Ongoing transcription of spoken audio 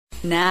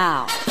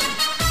now.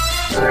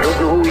 I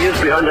don't know who he is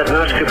behind that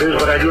mask of his,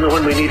 but I do know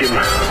when we need him.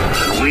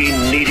 And we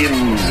need him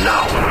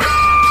now.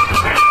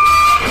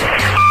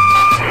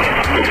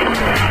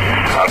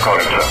 I'll call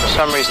him, sir. For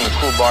some reason, the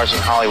cool bars in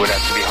Hollywood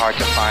have to be hard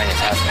to find and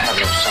have to have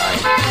no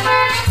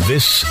sign.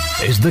 This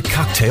is the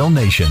Cocktail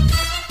Nation.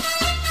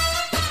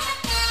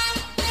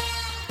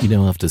 You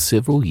know, after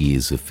several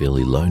years of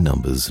fairly low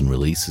numbers and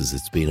releases,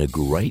 it's been a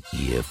great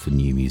year for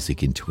new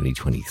music in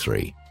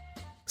 2023.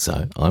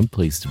 So I'm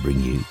pleased to bring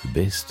you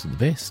the best of the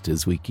best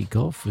as we kick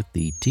off with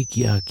the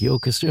Tikiaki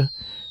Orchestra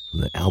from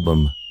the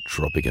album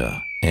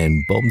Tropica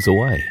and Bombs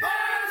Away.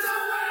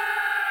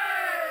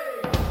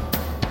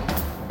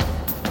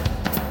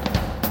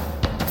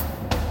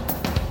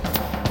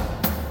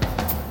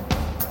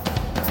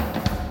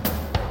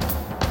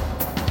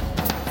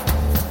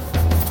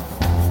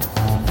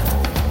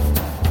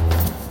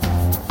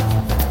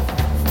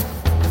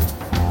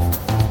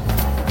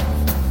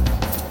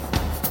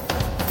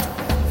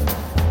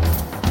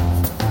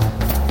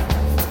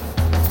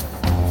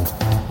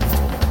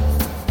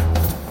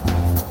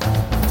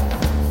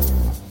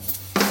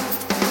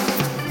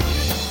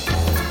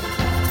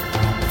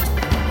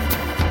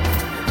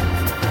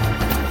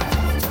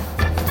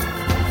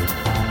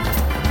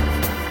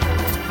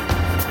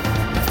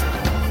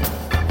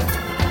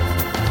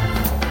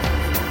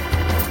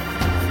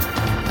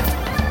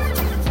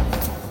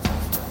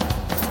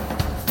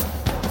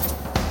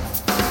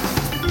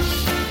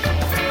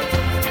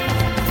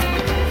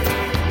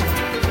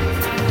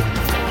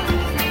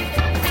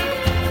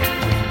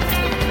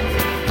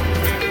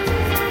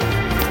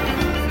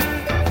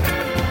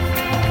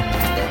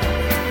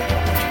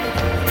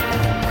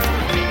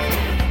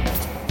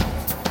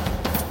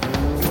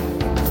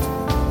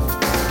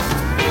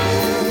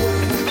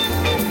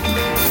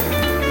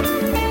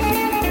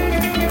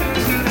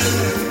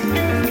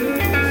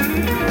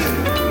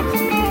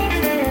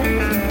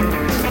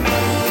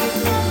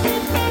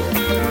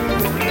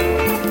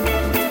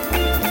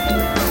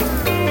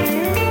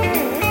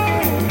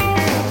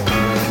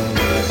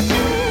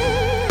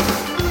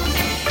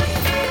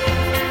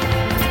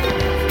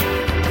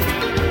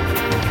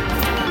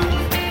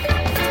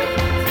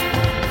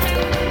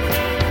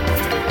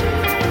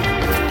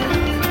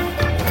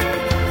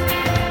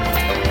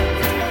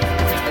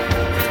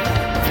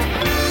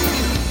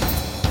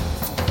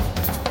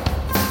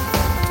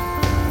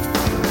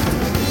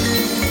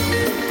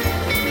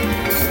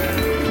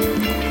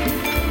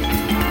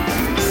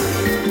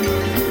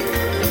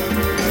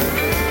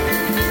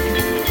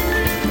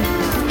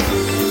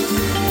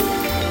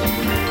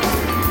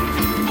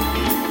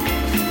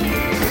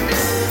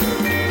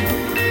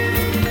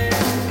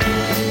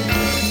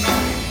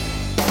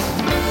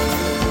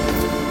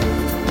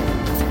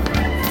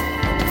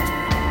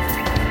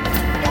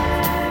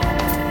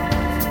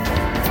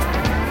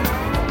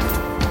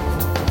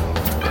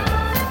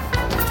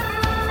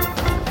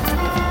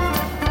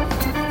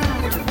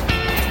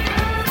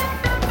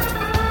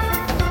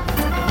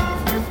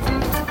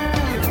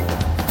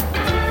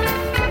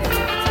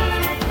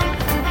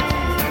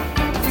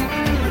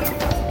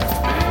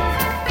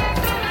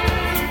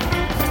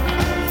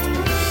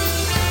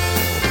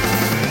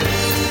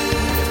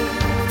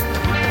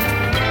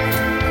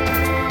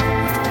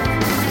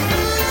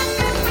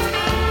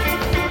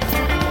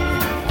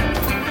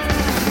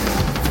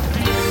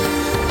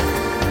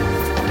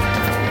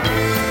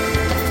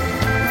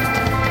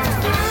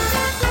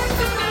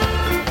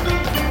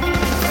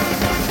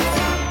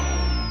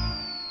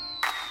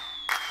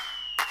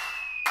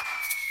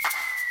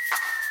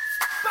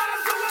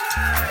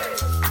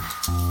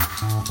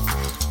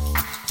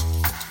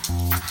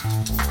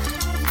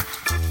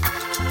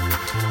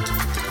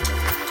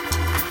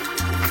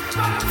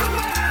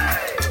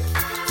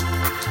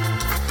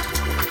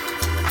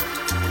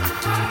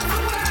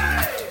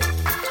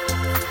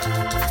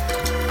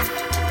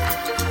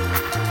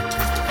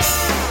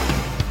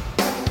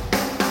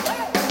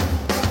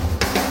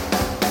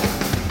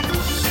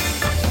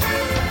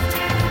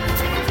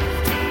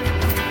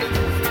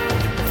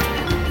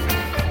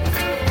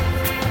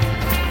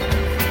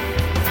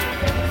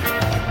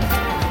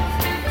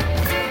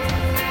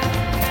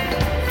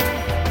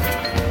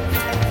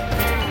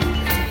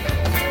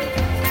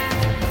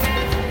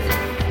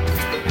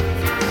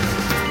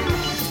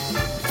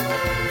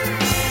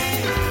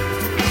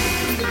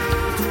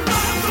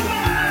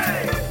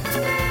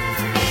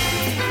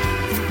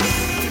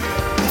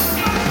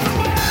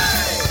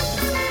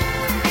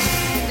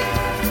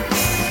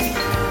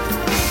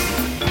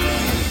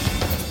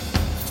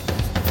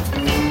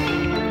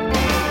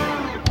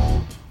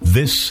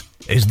 This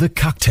is the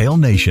Cocktail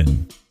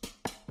Nation.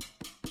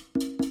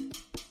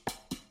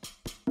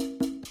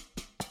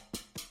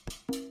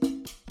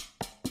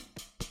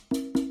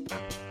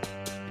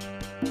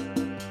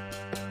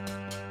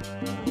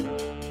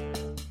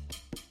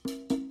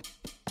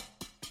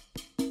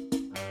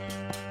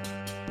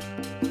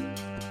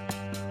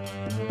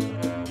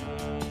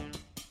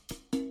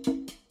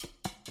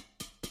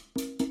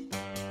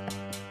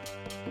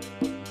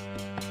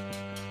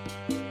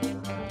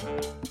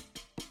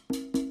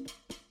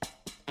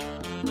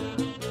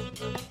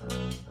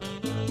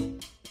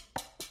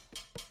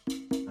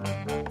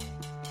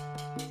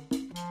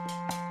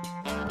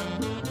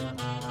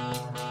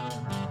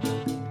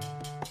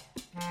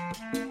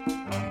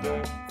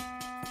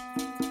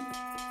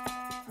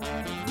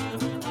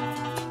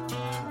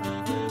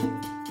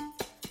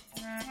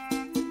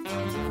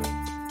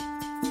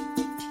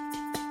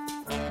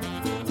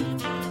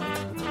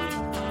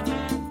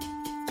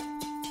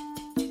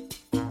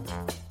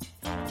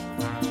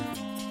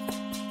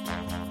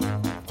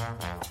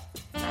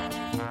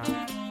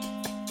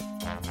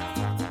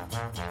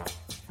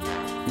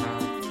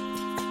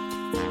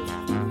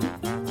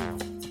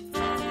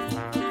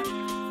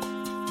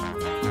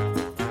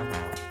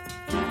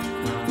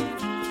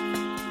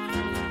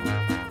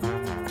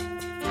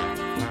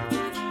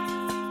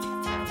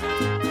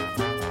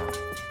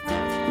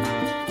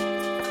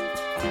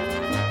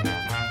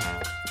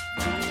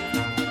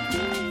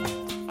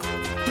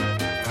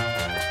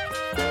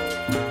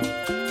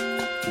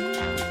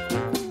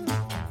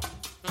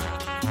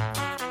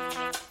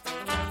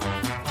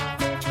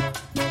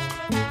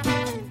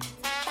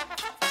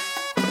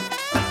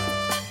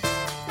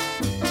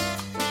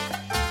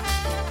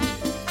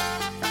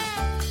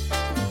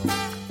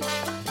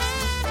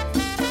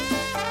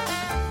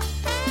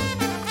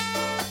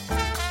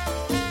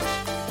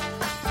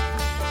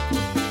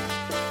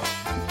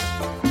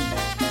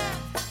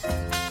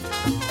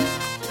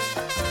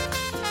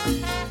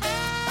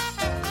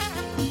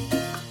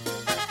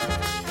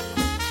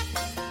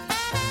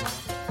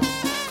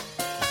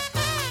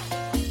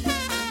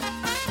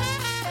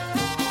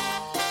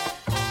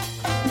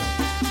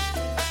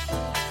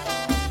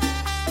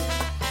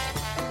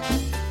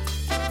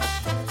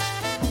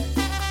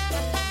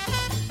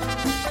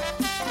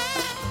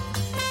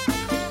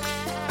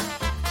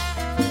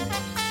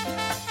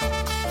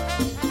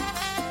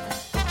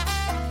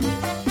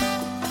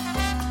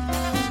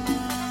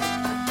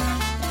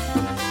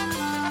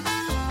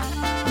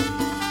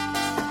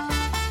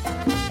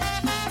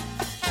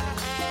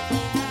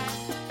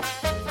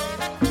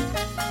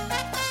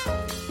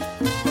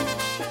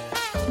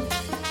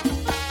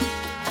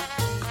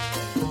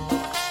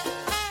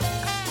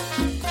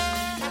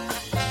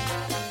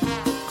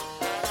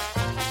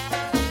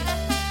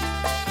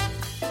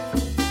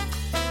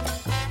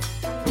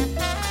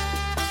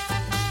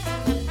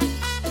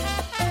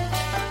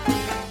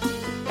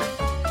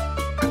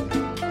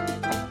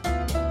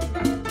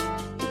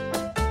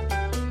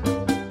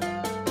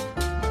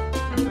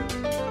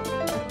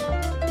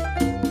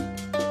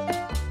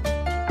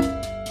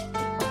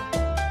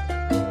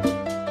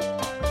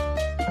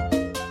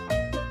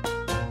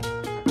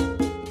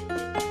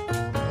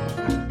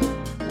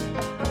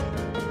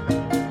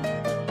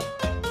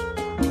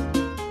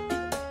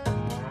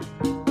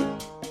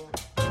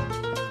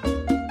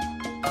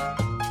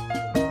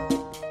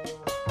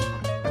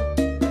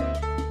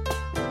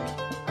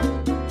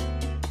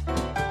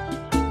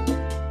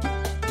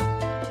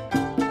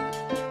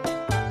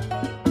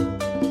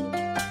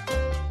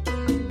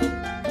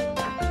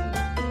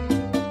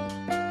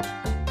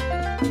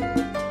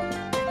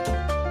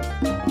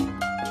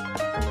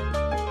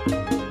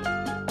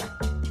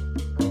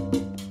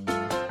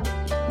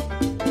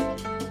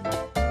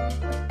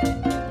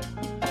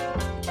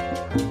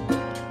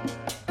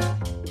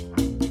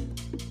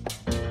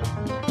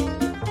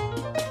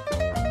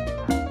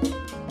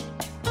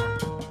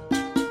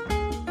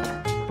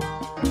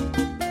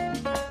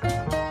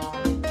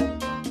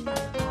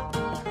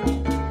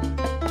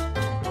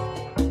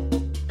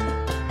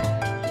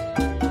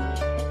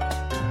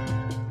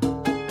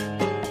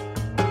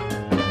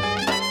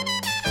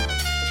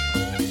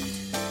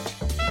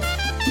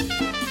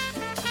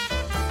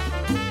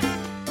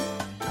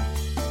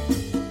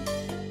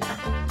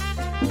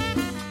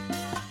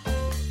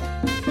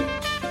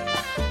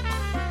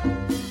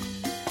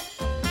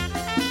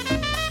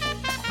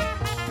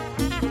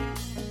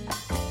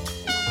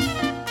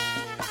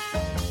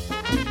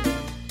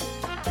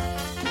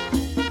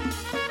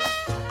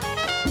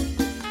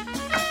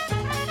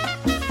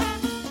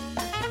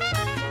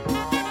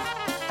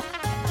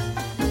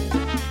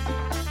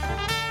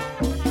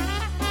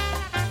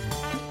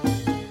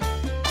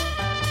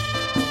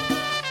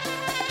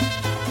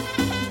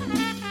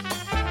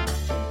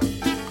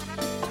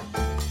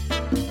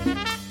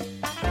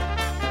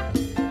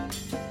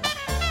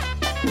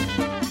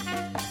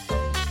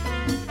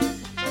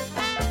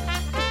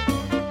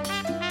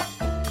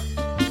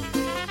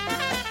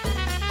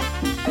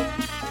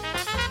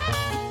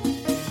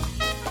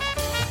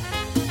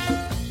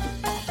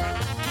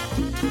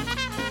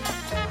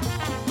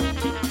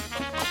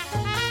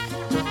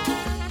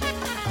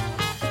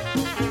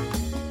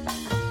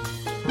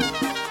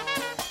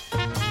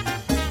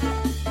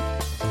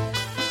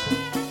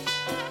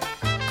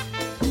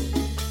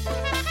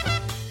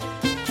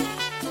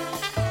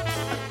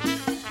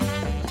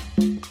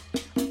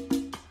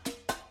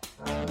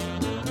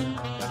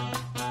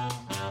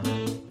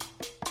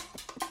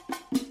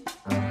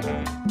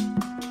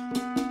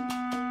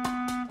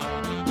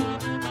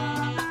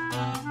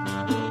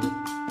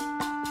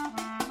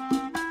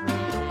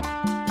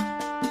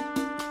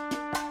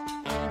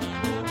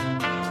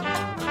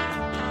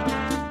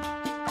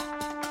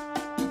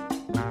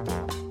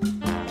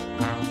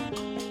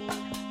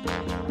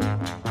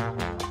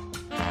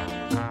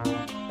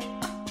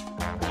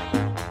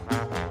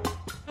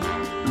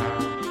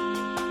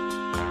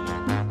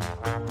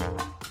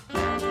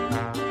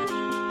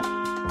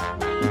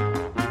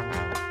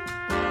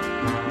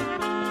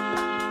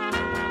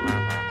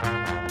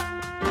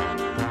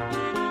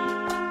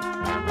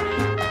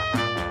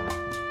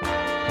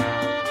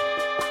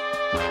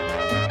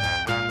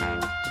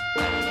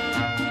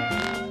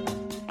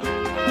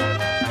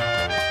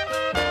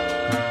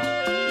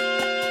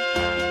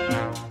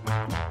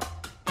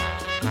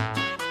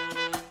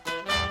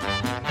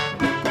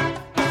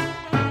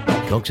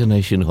 Cocktail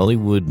Nation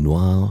Hollywood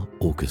Noir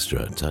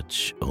Orchestra,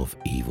 Touch of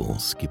Evil.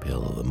 Skip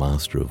Heller, the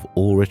master of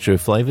all retro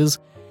flavours.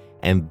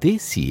 And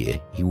this year,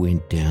 he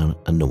went down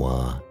a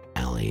noir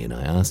alley, and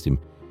I asked him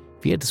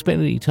if he had to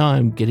spend any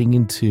time getting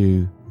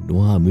into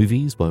noir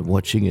movies by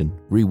watching and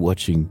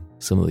rewatching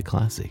some of the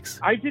classics.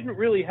 I didn't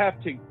really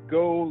have to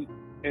go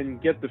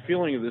and get the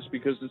feeling of this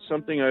because it's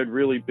something I'd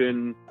really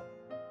been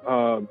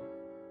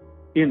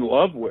in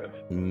love with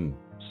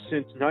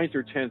since 9th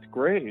or 10th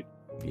grade.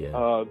 Yeah.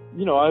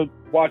 I was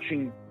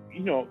watching,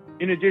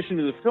 in addition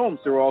to the films,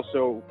 there were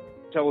also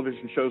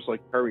television shows like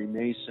Perry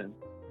Mason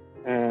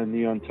and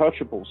The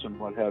Untouchables and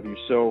what have you.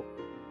 So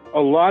a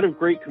lot of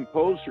great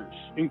composers,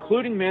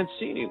 including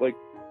Mancini.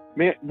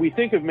 We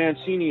think of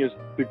Mancini as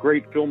the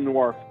great film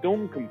noir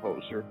film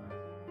composer,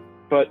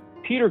 but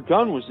Peter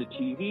Gunn was a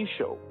TV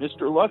show.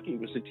 Mr. Lucky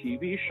was a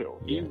TV show.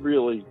 Yeah.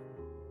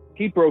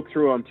 He broke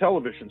through on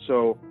television.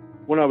 So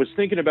when I was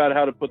thinking about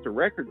how to put the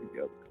record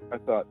together, I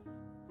thought,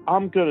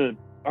 I'm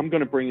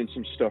gonna bring in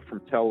some stuff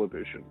from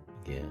television,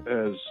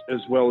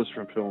 as well as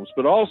from films.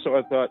 But also,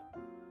 I thought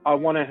I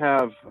want to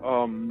have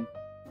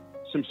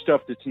some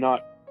stuff that's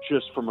not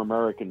just from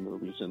American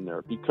movies in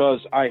there, because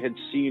I had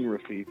seen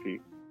Rafifi,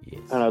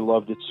 and I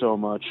loved it so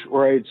much.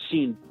 Or I had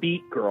seen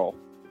Beat Girl,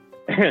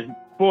 and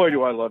boy,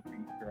 do I love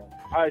Beat Girl.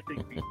 I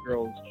think Beat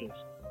Girl is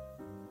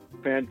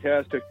just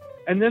fantastic.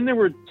 And then there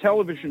were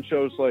television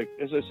shows like,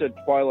 as I said,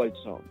 Twilight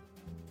Zone,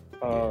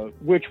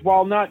 which,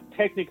 while not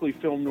technically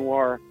film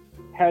noir,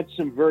 had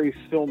some very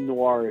film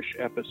noirish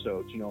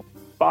episodes.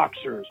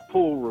 Boxers,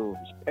 pool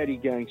rooms, petty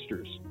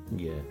gangsters.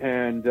 Yeah.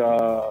 And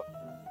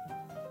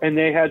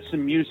they had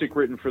some music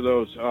written for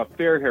those.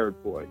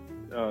 Fair-Haired Boy,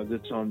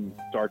 that's on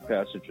Dark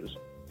Passages.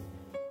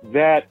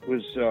 That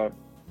was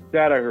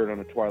that I heard on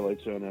a Twilight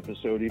Zone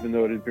episode, even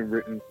though it had been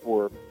written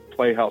for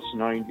Playhouse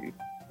 90.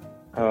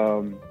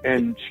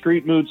 And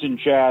Street Moods and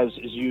Jazz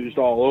is used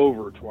all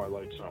over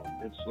Twilight Zone.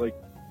 It's like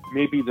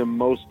maybe the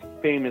most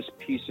famous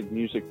piece of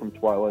music from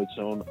Twilight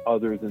Zone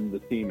other than the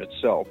theme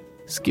itself.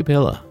 Skip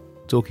Heller,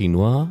 talking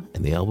noir,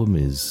 and the album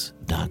is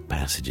Dark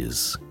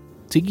Passages.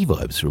 Tiki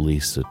Vibes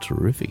released a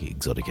terrific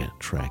Exotica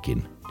track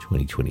in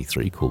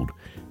 2023 called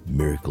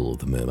Miracle of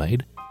the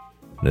Mermaid,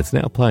 and it's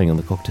now playing on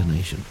the Cocktail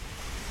Nation.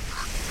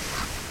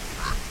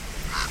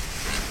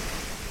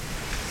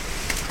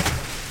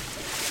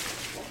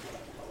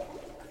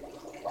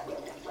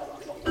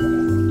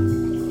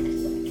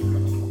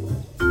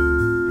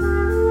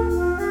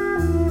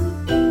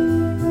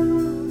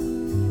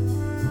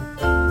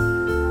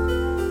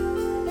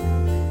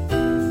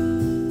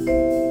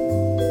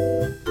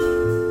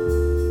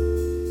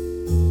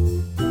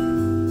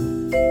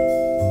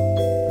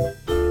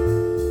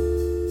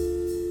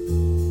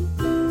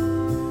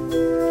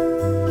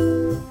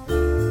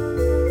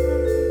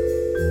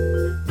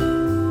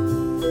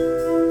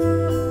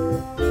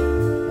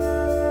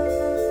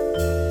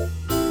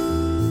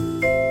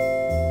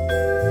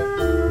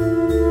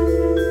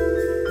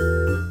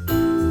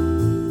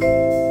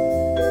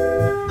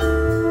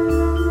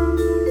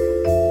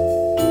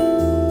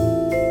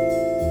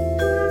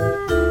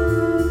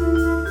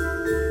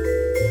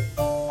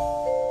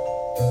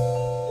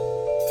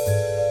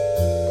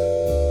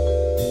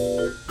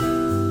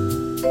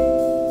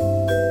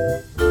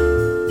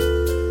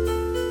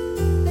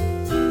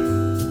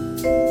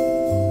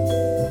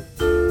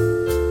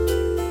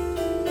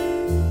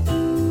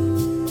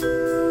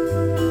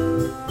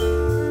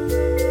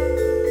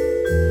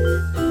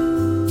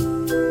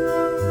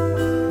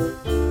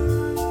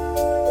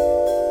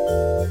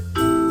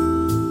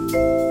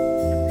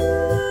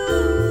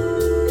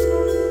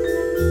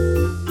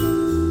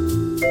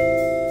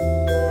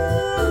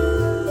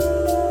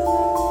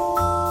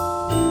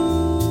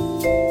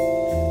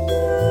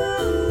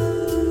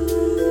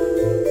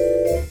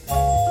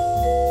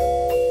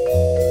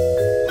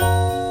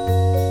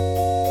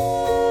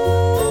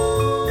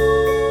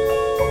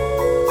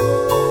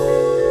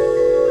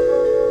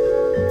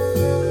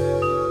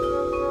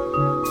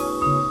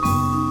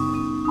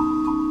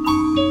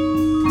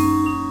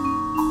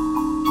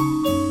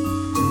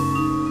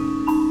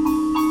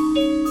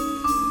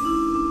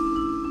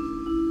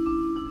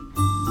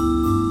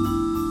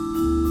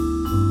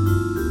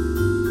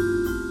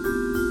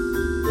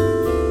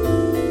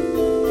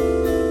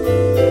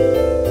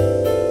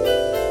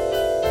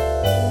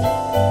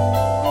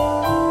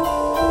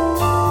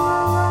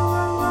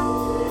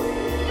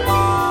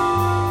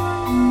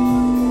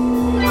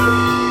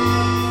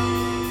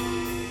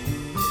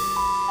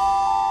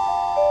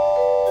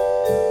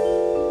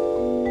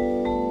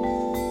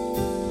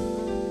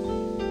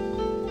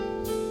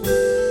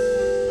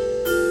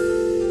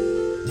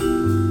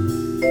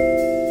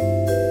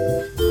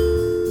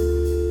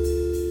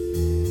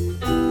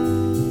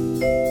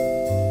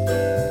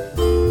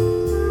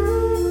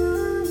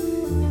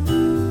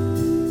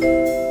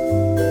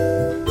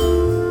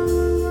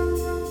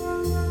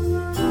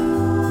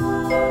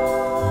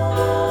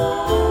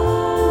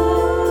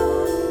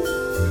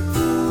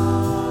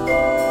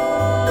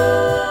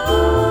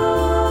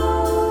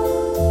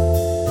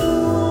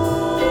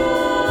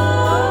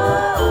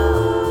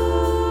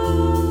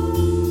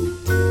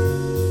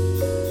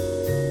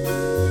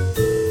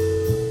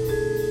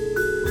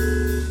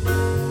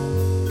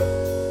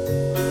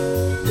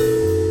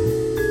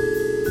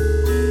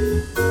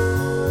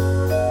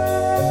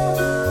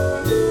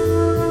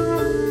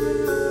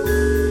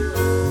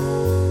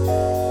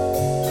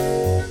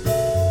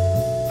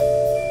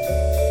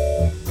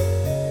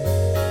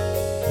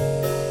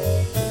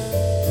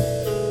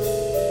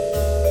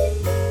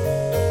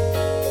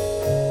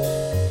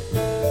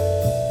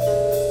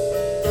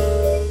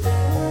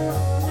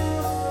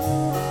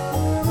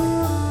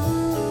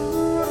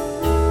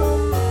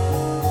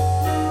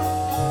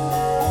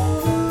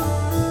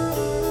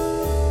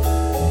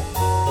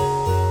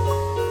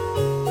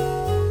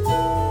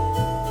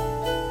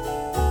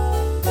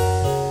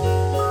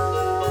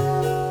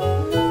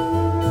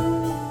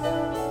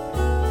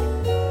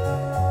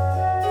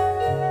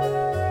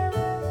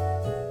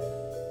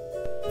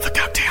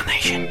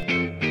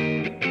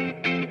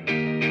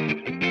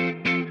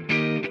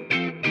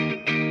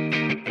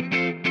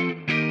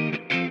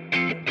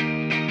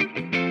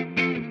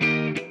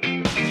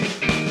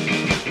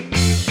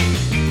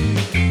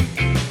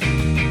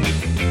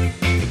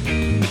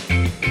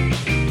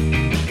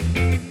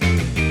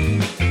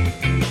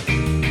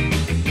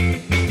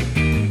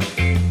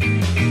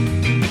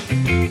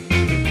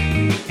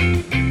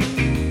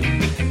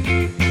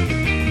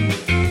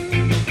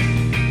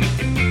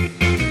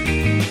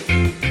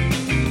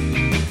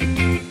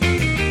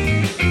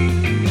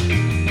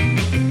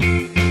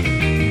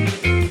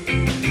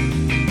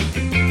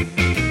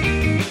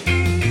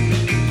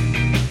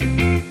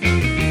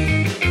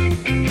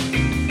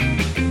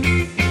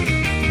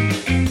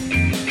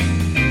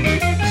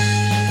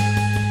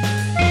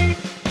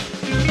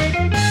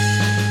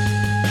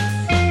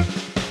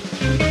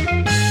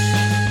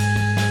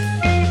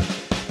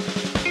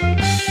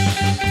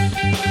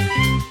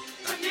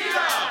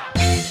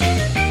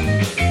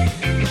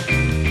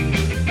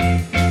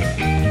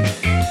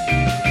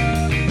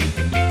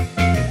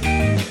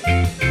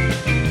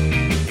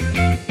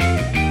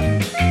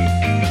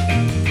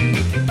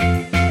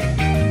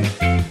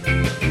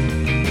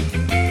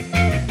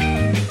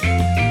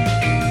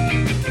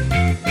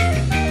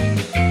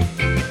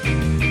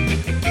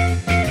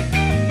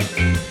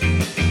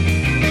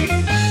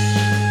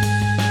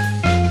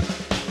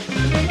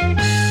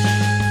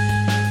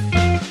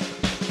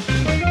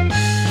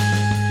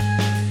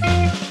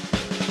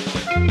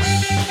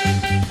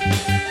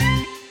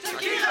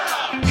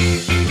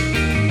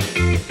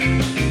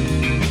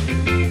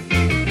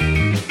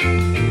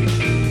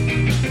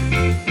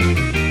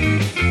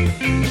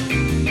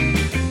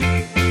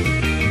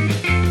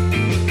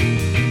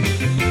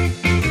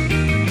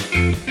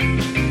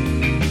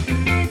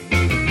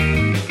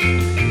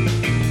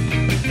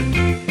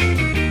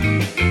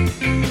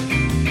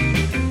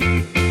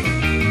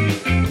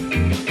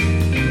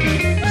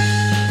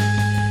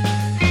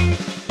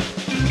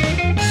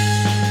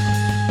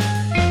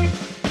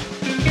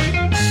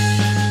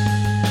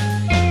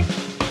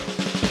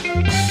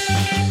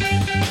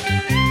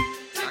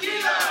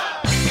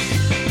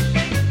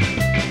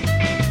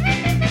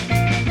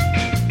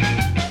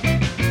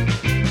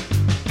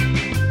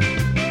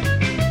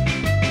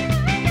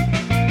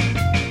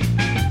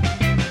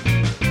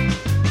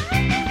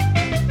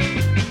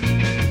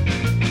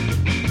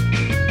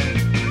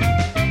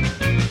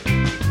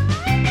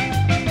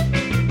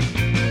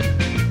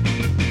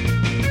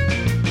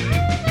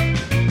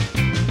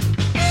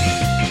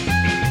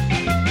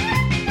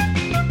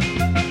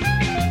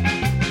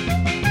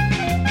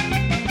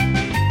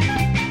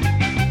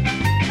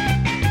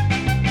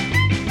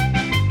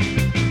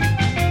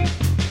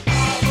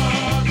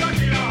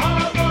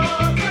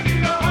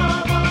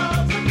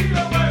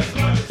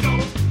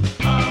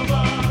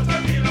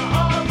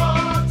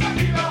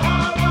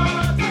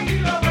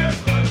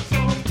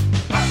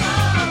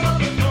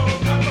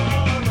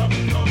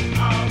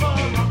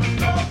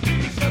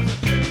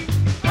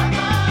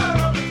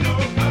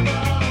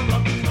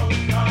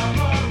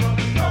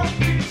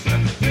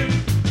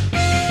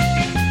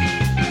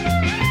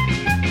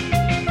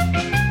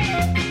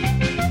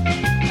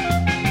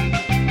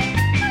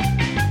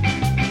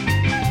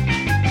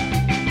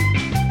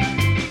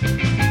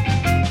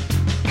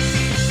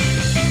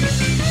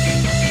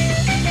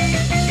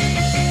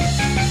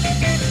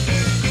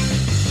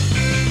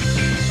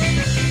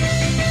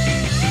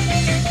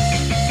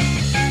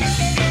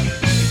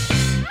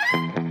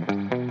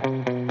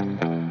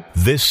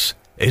 This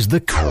is the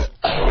Cocktail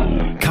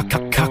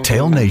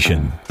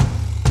Nation.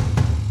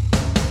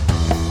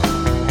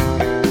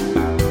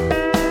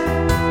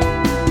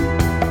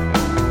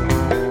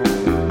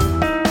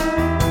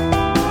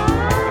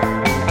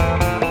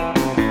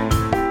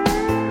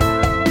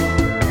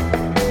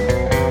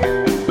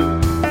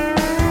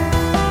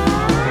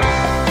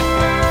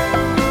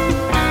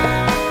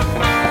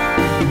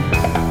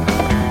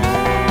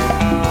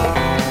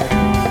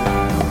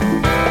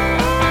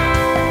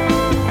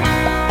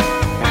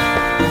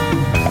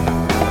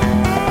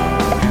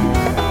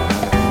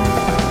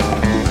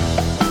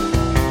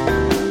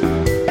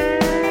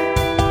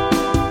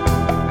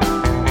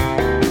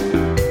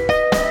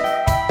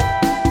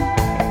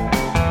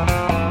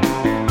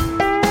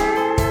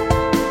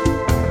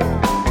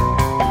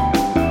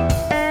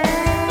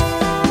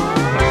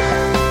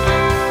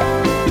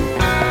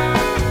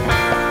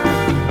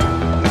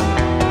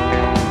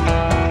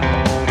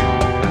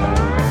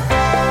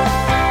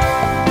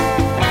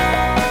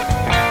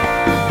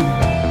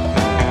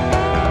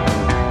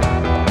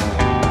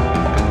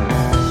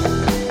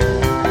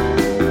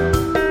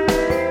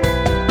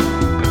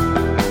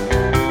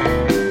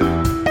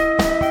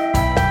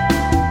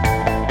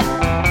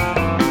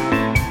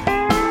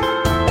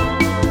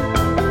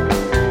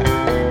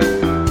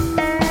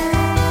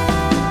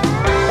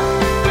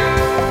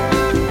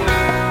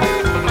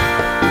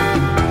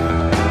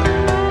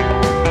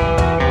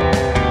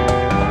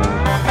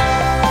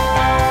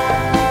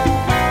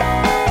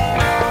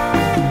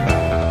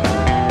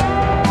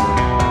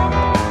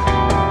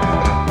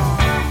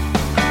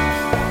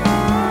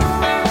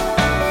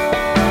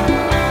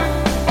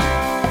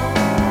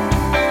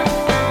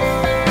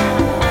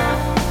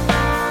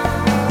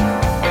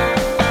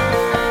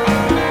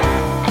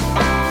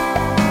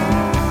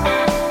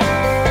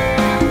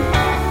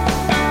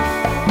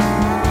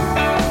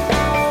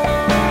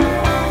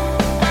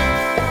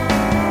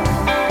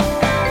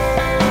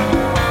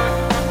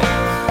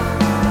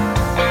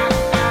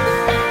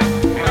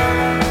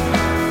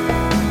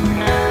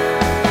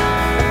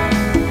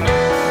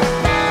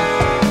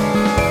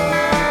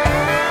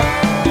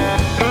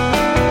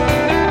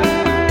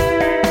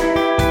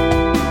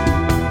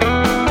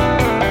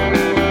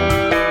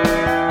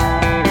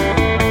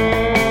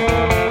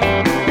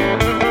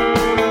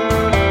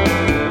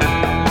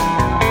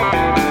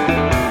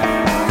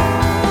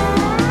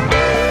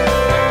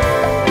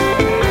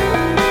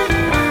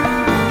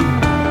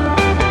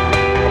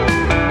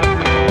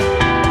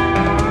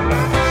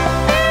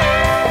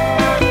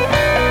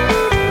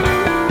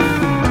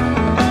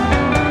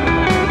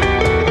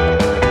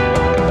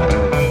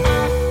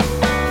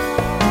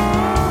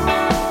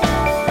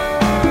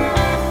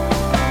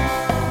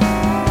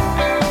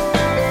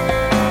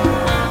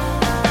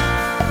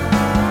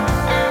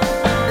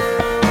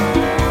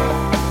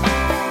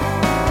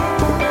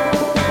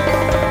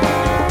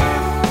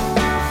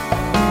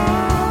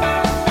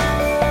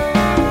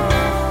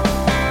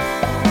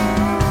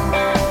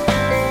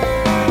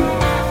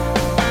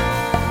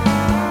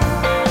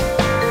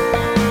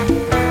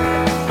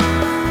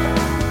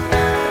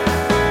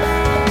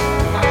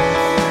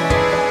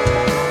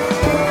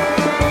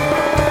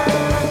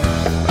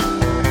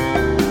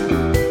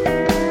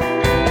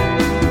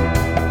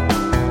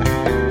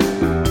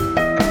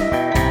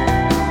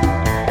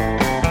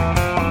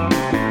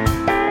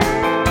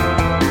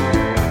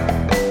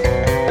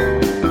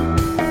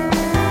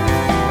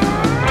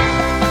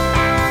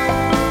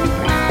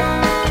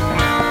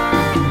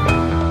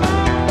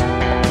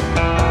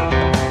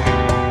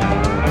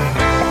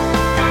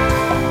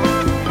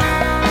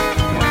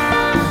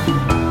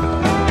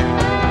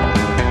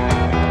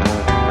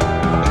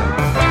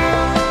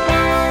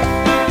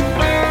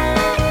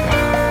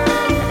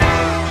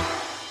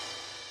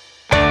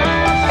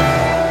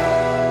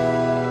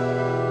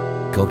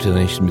 Cocktail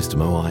Nation, Mr.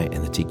 Moai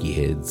and the Tiki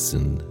Heads,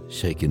 and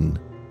Shaken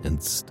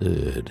and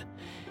Stirred.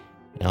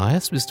 Now, I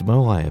asked Mr.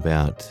 Moai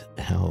about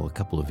how a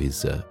couple of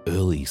his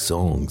early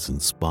songs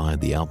inspired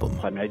the album.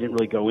 I mean, I didn't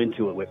really go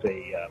into it with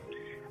a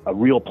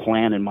real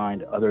plan in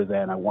mind, other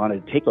than I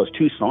wanted to take those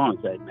two songs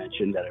that I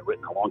mentioned that I'd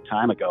written a long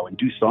time ago and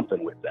do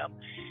something with them.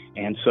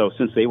 And so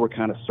since they were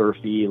kind of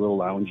surfy, a little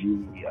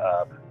loungy,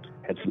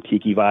 had some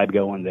tiki vibe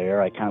going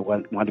there, I kind of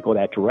wanted to go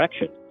that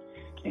direction.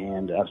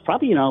 And I was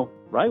probably,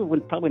 right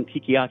when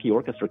Tiki-Aki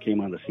Orchestra came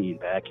on the scene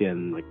back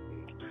in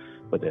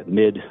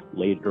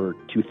later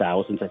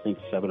 2000s, I think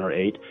 7 or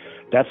 8.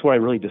 That's where I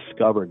really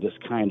discovered this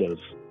kind of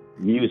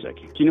music.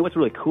 You know what's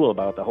really cool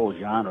about the whole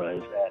genre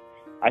is that,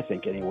 I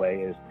think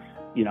anyway, is,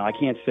 I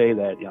can't say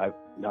that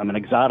I'm an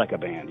exotica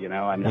band,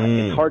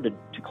 It's hard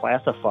to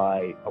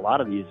classify a lot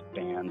of these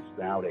bands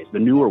nowadays, the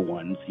newer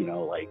ones,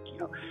 like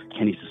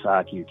Kenny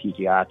Sasaki or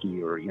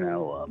Tiki-Aki or,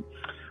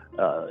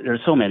 there's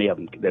so many of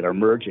them that are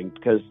merging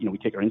because, we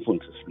take our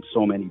influences from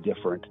so many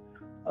different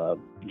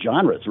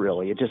genres,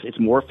 really. It's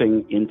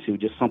morphing into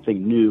just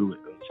something new,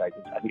 which I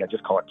think I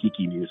just call it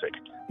tiki music.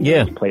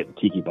 Yeah. You play at the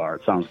tiki bar.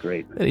 It sounds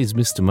great. That is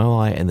Mr.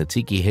 Moai and the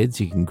Tiki Heads.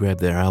 You can grab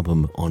their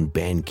album on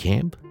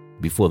Bandcamp.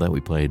 Before that,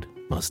 we played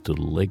Mustard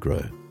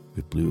Allegro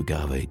with Blue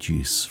Agave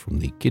Juice from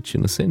the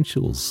Kitchen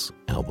Essentials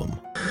album.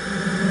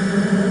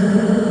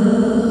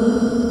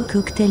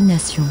 Cocktail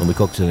Nation. On the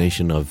Cocktail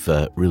Nation, I've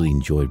really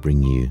enjoyed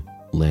bringing you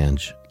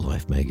Lounge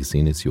Life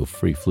magazine. It's your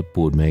free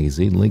Flipboard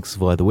magazine. Links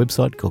via the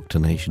website,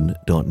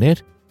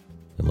 cocktailnation.net.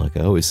 And like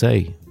I always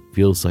say,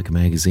 feels like a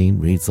magazine,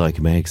 reads like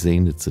a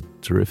magazine. It's a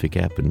terrific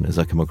app, and as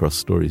I come across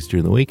stories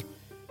during the week,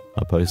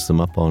 I post them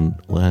up on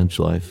Lounge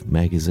Life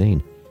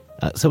magazine.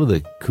 Some of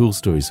the cool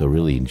stories I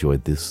really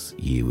enjoyed this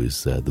year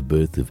was the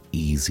birth of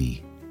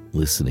easy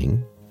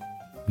listening.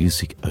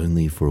 Music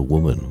Only for a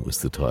Woman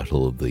was the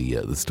title of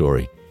the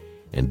story,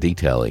 and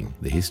detailing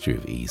the history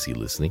of easy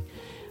listening.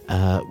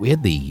 We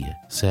had the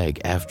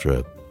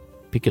SAG-AFTRA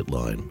picket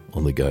line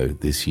on the go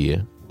this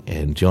year,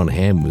 and John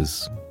Hamm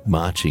was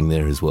marching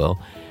there as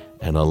well.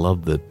 And I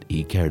love that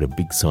he carried a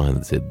big sign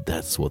that said,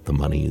 "That's what the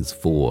money is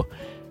for."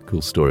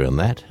 Cool story on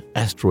that.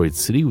 Asteroid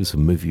City was a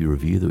movie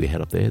review that we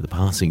had up there, the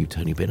passing of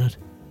Tony Bennett,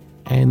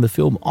 and the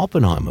film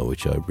Oppenheimer,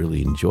 which I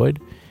really enjoyed,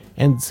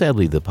 and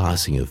sadly the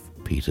passing of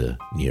Peter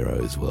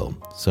Nero as well.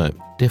 So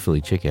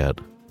definitely check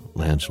out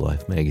Lounge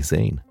Life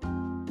magazine.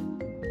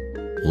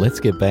 Let's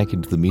get back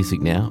into the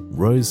music now.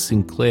 Rose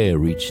Sinclair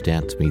reached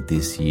out to me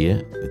this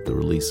year with the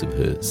release of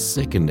her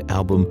second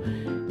album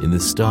in the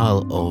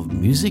style of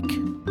music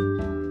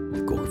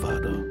with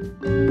Corcovado.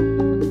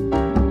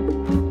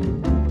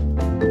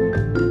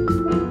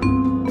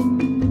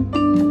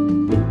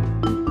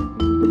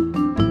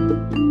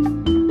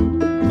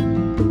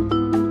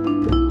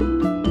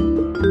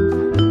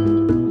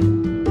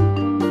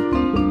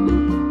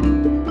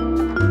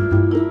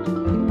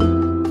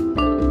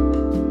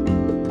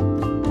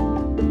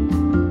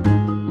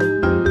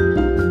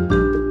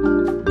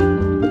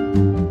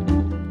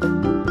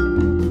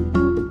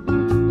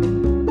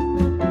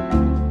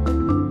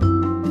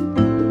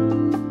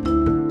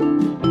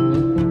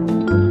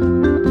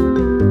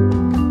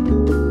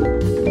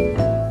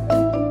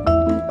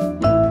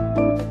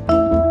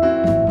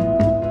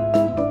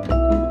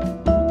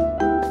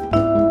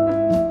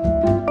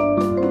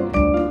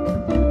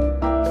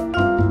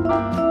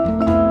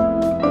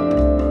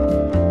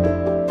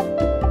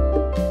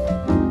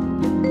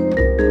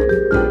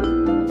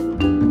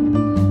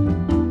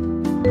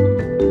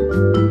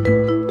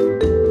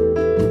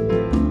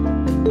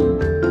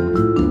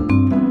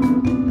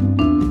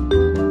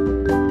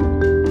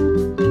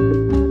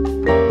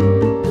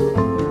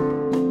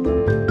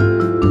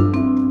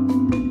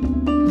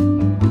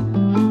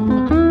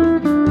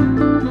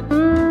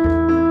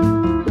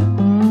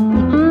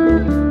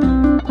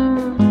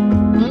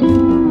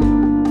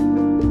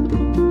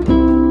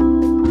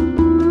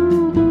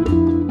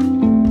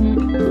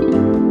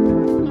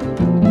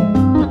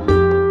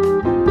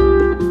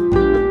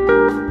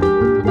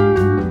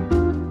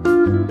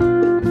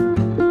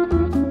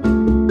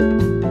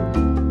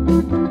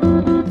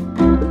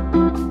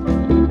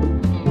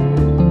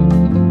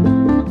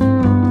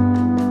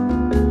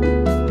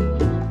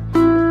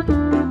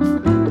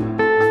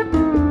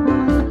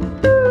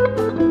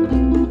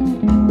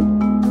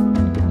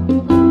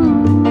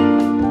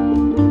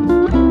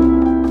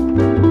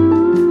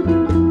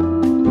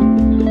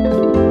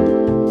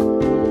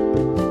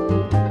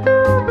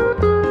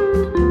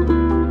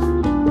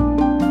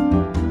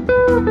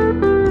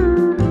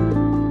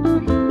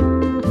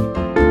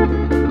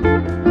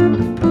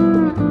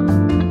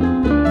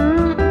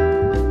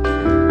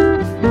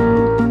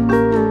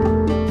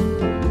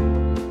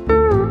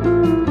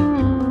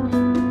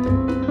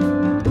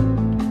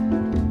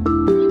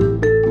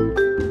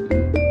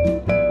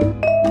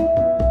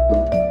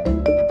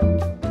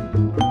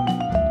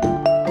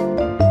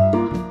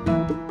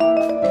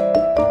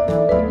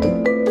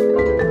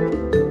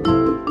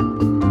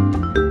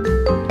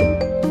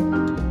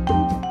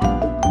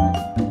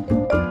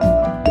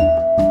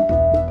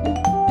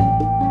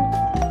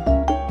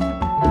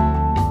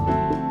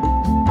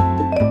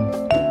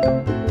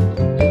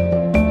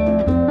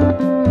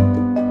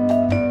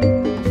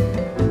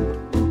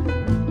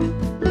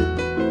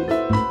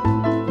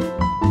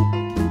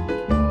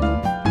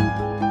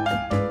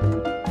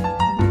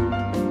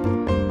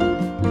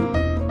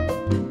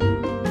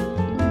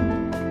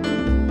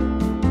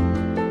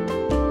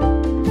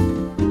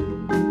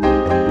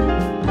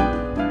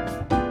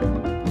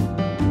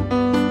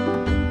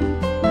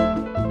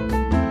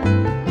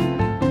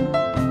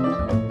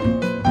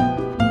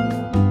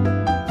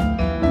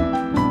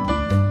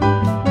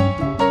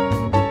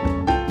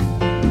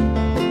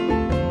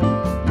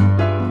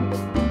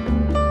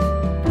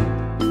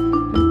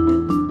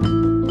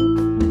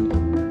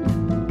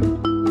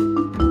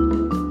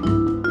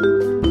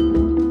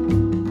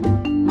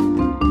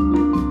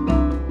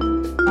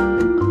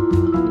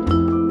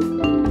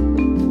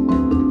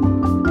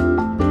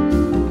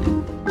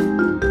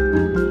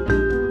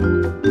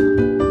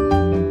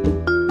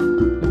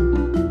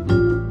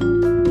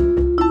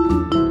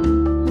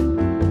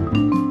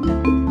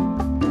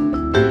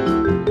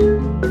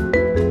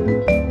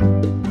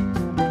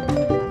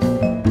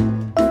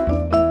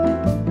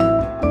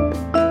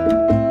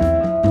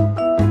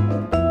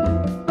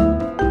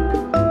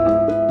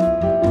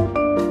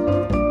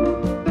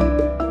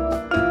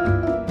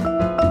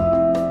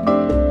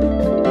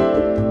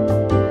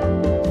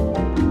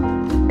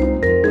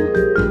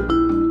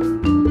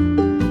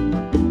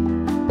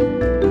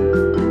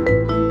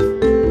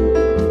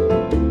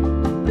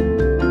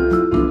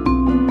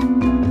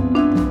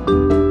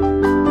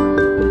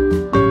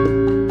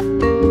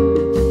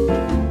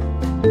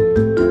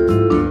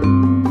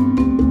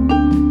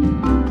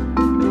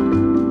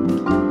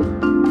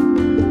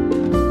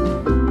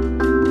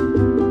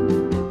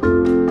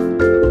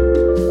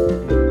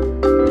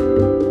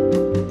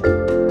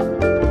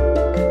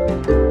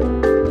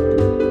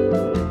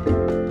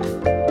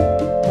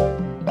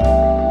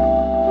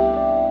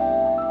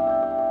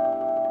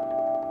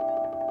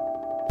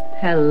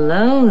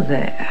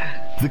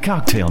 there. The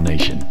Cocktail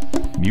Nation.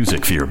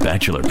 Music for your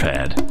bachelor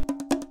pad.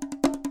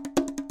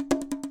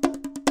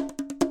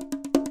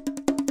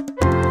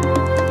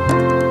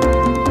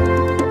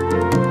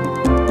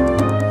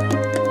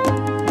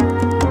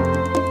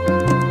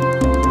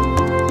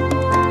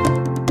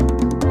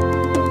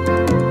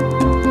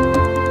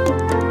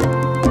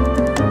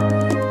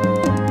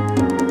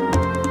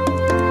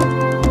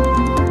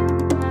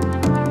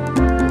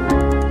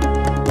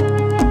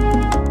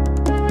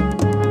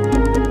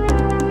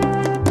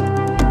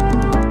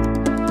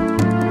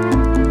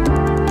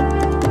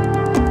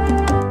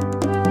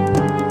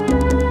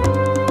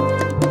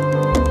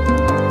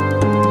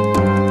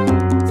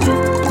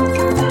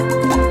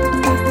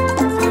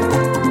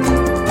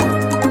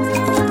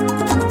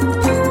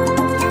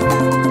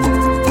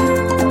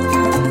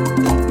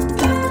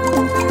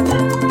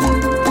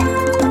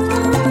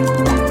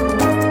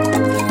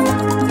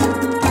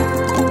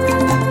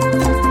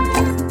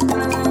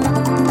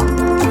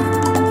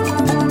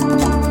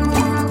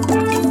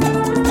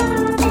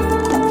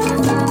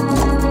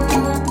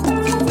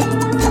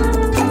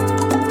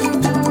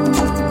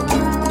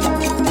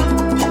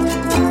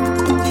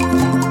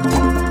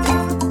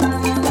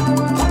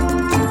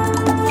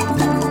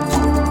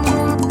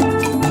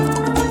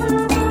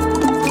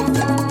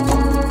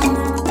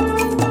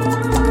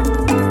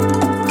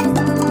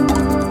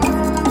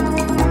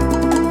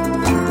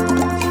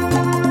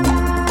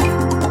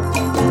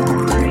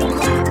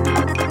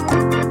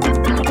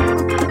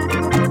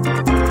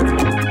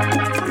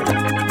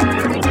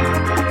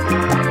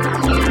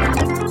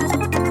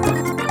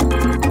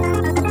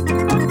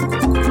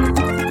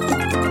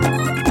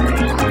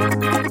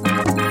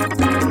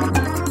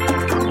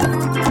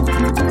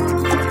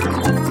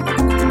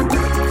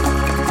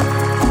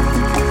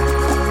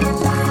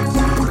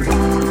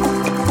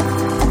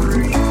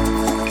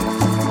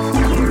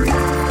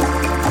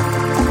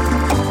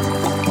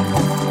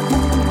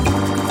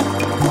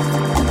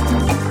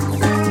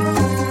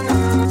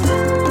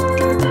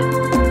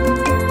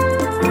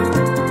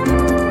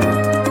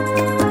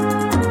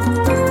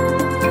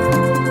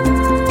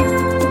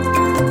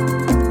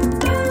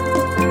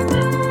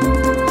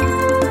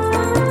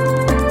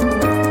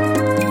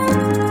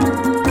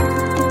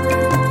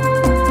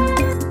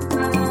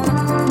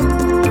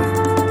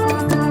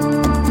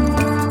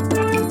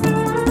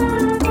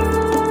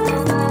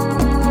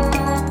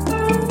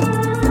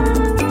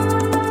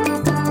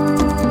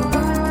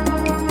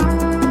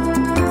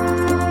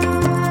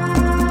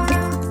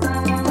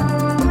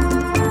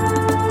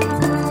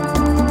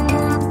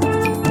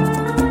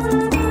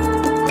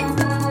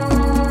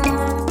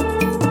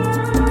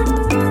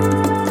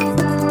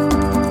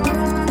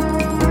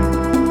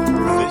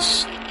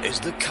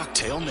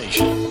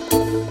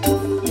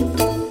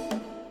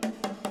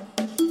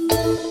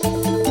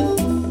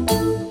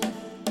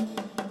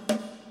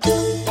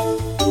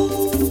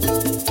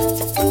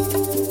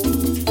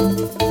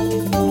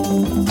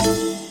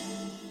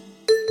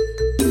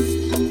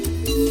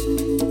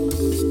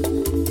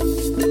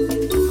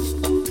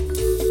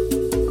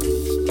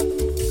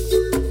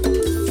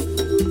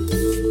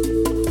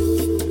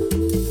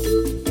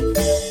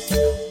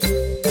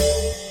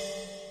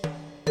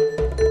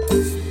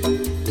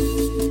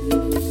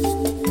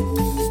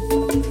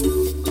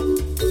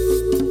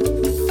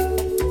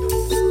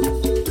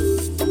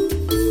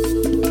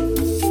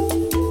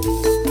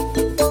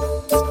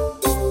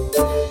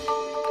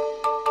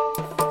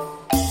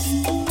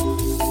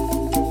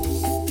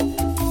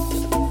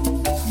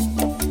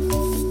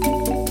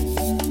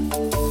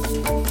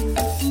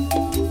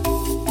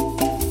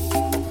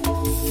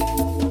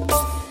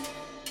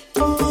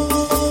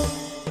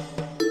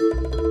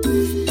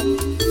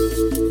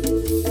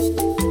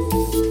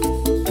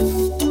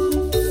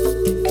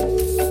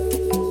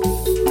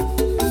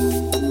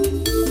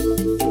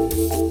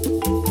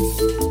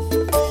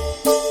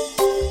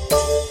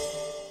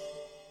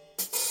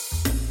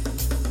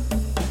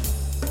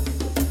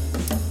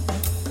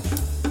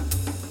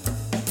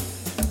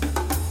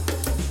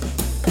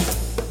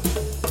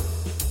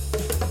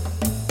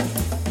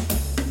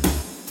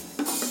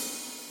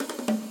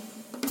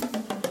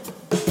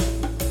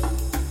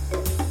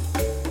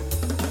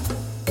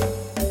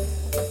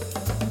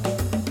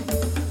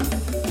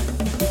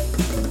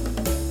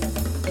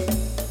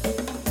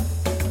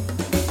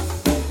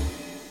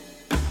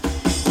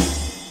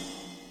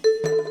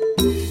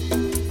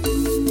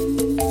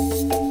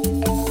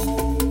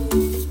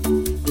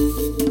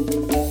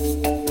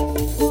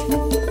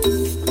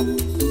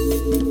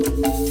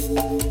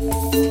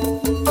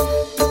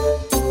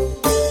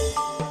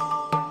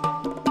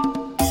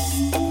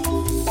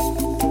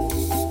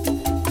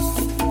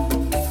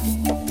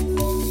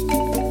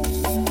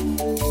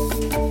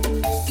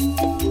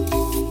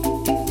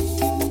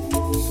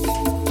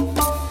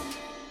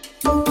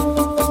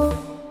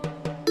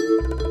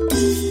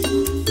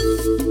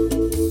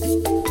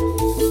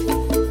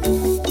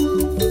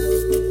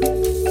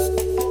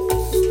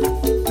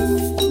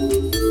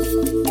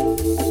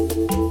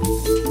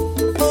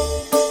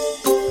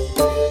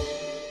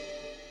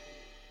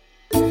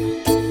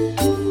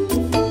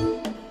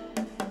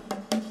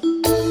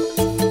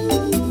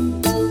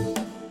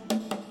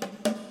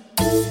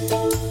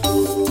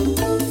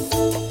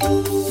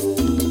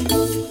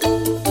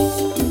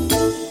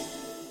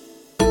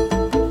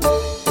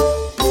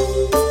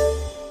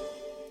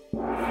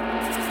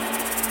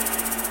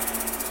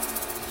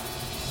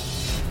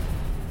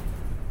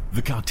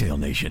 The Cocktail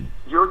Nation.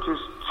 You're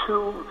just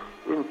too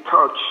in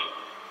touch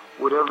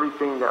with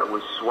everything that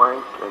was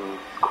swank and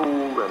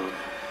cool,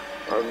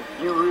 and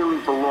you really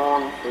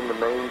belong in the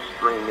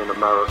mainstream in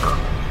America.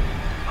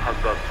 Has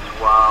that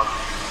suave,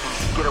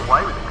 and get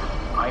away with it.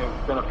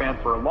 I've been a fan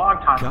for a long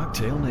time.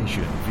 Cocktail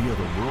Nation via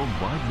the World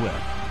Wide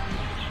Web.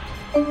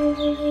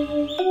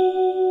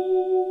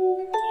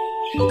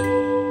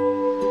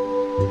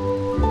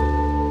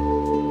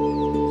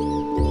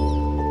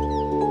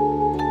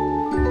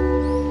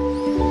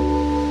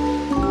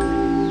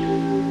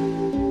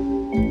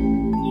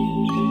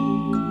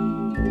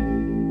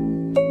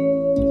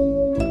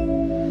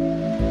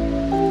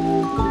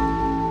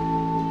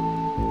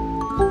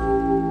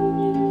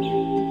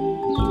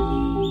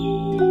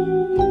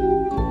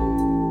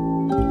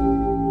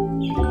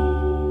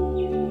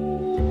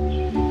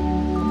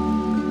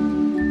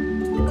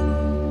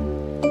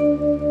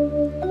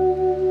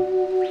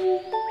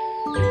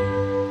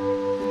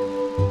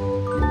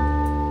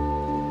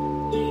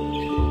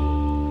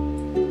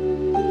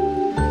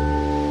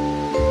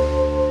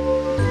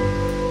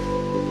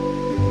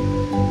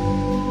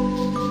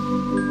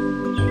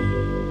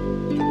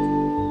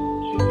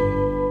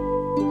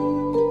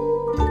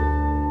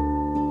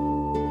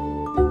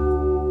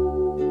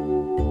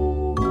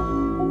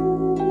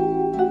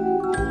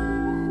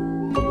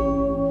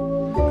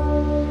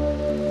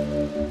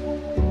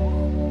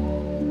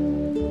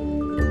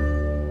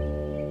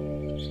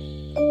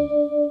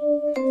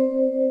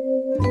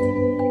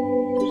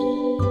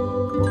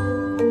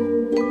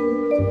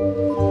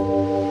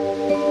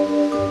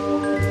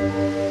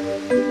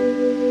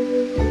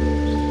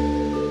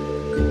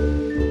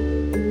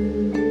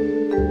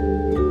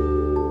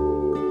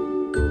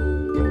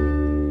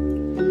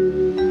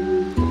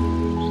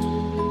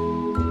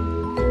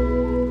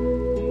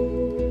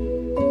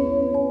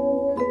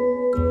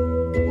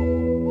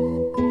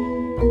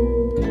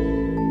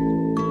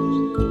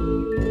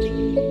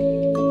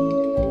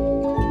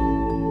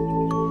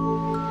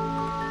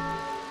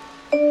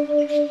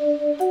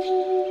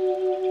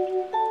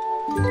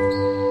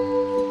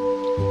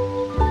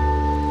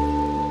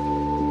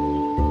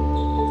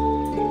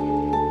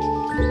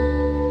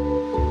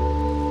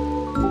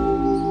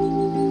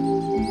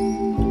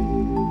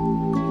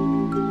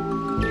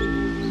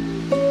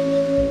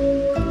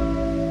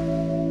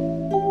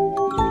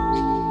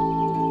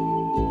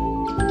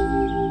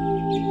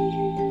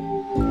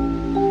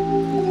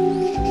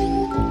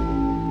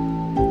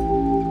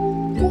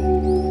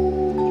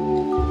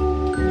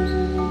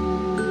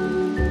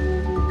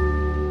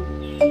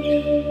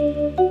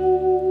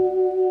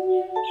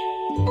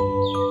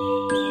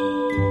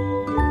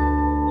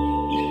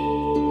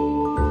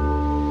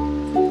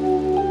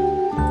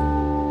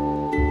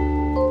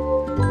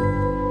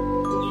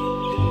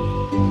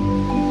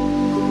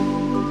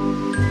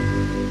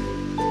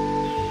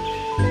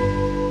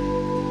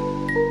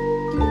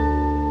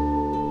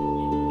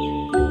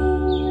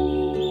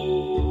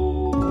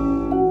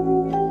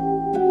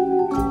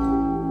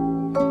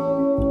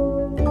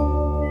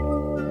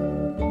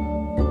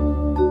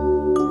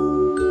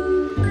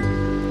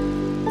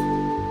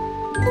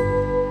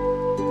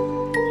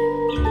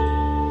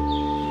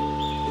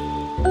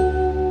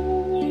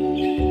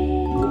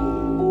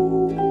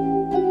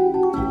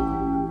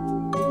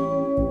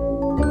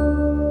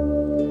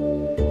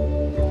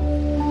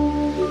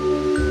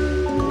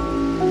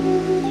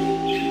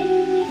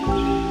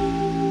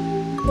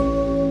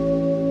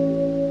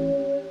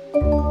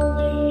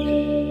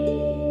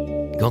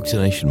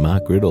 Cocktail Nation,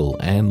 Mark Riddle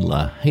and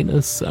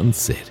Lahaina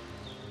Sunset.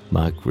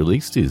 Mark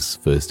released his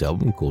first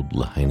album called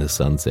Lahaina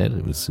Sunset.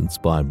 It was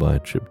inspired by a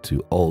trip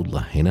to Old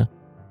Lahaina,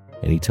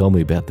 and he told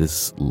me about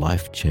this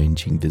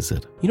life-changing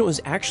visit. You know, it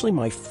was actually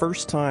my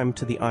first time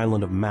to the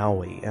island of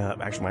Maui.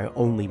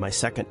 Actually, my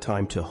second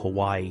time to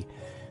Hawaii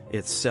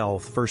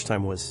itself. First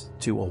time was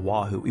to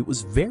Oahu. It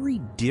was very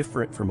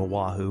different from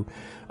Oahu,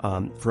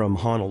 from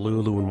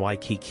Honolulu and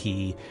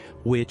Waikiki,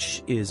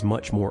 which is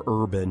much more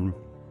urban.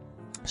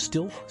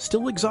 Still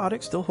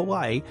exotic, still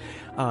Hawaii,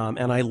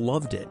 and I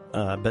loved it.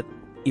 But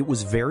it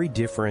was very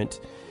different,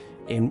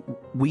 and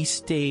we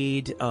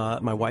stayed.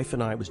 My wife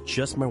and I, it was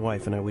just my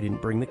wife and I. We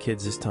didn't bring the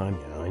kids this time.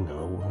 Yeah, I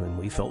know, and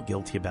we felt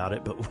guilty about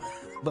it,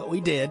 but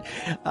we did.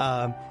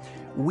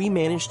 We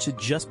managed to,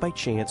 just by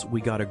chance, we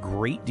got a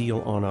great deal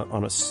on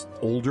a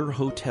older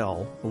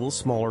hotel, a little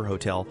smaller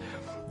hotel,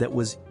 that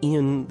was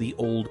in the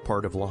old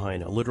part of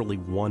Lahaina, literally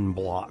one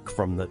block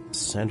from the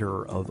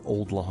center of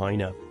Old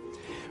Lahaina.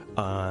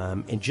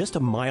 And just a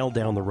mile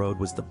down the road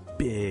was the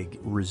big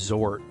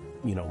resort,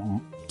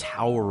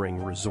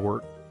 towering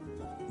resort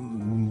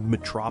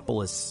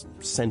metropolis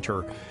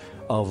center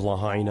of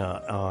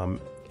Lahaina.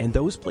 And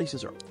those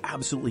places are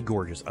absolutely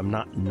gorgeous. I'm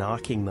not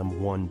knocking them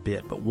one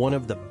bit, but one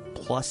of the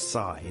plus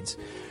sides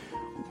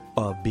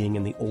of being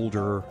in the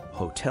older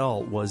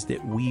hotel was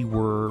that we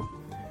were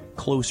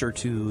closer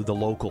to the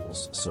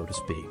locals, so to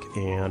speak,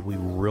 and we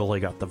really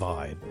got the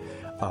vibe.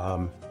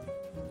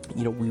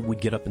 We would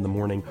get up in the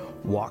morning,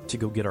 walk to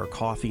go get our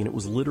coffee, and it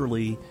was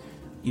literally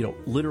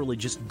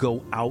just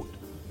go out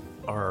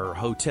our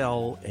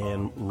hotel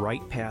and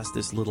right past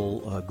this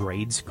little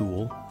grade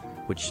school,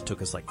 which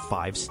took us like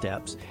 5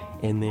 steps.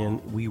 And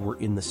then we were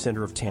in the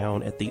center of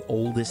town at the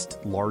oldest,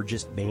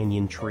 largest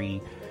banyan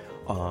tree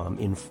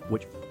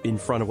in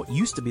front of what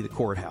used to be the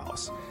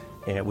courthouse,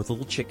 and with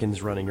little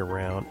chickens running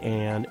around.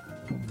 And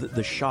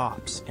the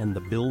shops and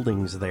the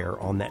buildings there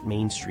on that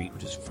main street,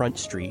 which is Front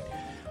Street,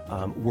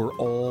 were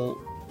all,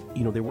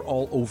 they were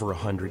all over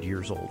 100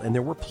 years old. And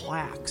there were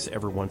plaques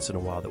every once in a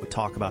while that would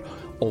talk about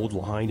Old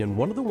Lahaina. And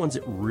one of the ones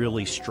that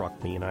really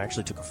struck me, and I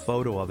actually took a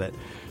photo of it,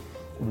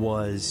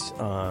 was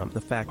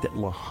the fact that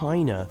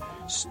Lahaina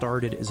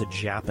started as a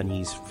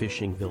Japanese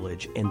fishing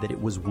village, and that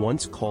it was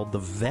once called the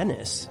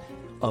Venice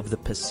of the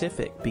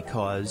Pacific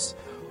because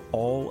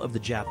all of the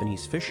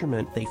Japanese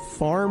fishermen, they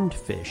farmed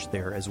fish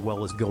there as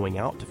well as going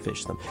out to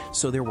fish them.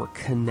 So there were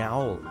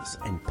canals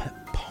and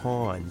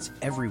ponds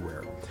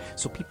everywhere.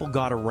 So people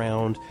got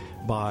around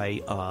by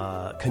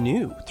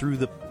canoe through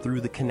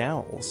the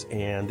canals,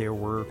 and there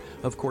were,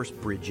 of course,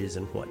 bridges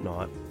and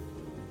whatnot.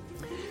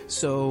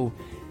 So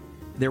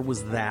there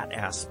was that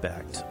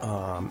aspect.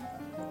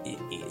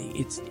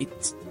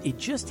 It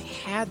just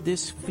had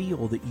this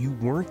feel that you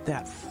weren't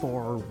that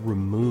far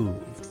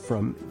removed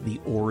from the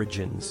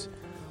origins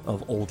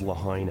of Old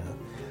Lahaina.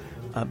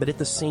 But at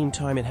the same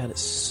time, it had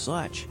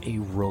such a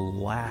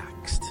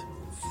relaxed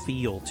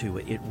feel to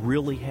it. It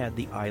really had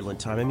the island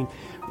time. I mean,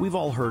 we've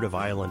all heard of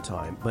island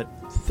time, but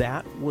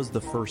that was the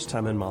first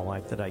time in my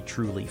life that I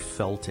truly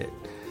felt it.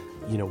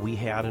 We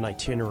had an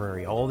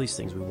itinerary, all these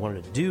things we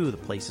wanted to do, the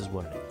places we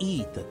wanted to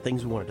eat, the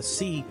things we wanted to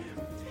see.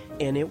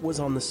 And it was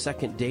on the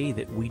second day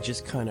that we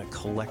just kind of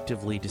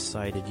collectively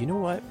decided, you know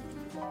what?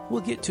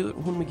 We'll get to it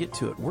when we get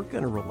to it. We're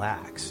going to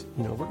relax.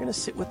 We're going to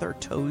sit with our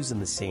toes in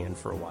the sand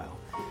for a while.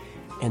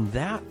 And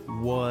that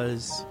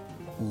was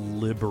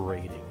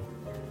liberating.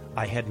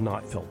 I had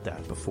not felt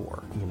that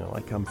before. I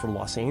come from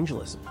Los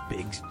Angeles, a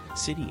big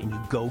city, and you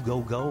go,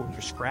 and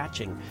you're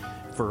scratching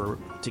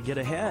to get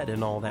ahead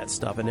and all that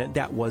stuff. And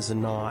that was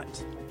not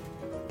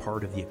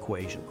part of the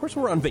equation. Of course,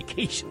 we're on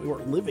vacation. We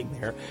weren't living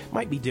there. It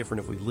might be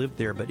different if we lived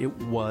there, but it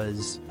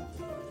was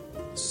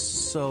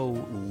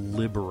so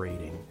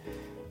liberating.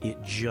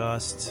 It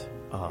just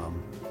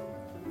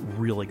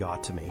really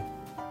got to me.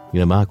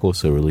 Mark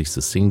also released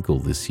a single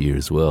this year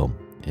as well,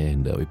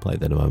 and we played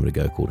that a moment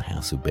ago, called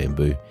House of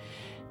Bamboo.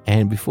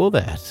 And before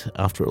that,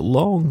 after a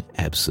long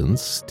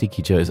absence,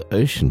 Tiki Joe's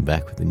Ocean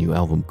back with a new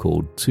album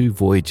called Two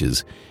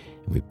Voyages,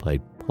 and we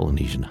played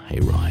Polynesian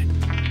Hayride.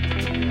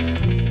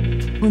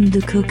 On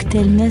the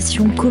Cocktail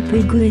Nation,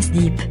 Copego is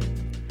deep.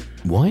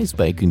 Why is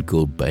bacon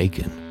called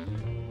bacon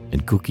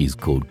and cookies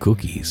called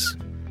cookies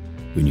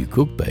when you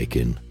cook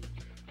bacon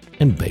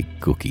and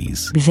bake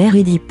cookies?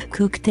 Very deep.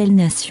 Cocktail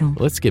Nation.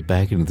 Let's get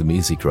back into the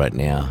music right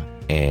now.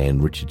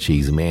 And Richard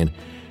Cheese, a man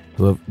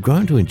who I've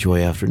grown to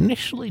enjoy after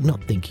initially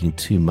not thinking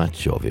too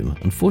much of him.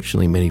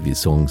 Unfortunately, many of his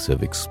songs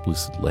have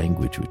explicit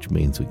language, which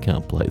means we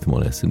can't play them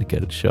on our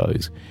syndicated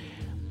shows.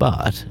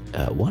 But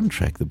one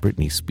track, the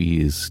Britney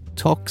Spears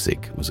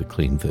Toxic, was a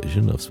clean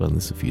version. I've spun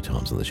this a few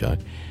times on the show.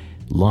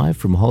 Live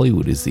from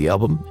Hollywood is the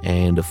album,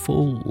 and a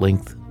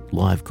full-length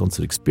live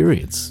concert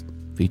experience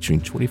featuring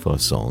 25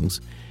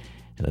 songs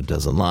and a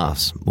dozen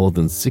laughs. More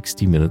than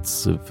 60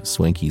 minutes of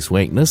swanky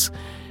swankness,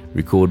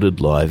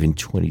 recorded live in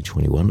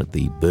 2021 at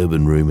the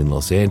Bourbon Room in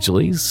Los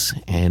Angeles,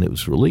 and it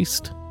was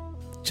released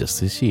just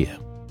this year.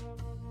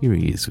 Here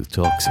he is with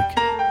Toxic.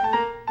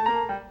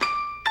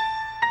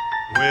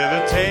 With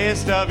a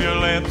taste of your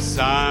lips,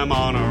 I'm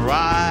on a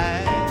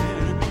ride.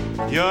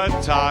 You're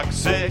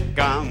toxic,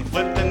 I'm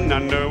flipping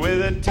under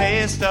with a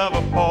taste of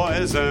a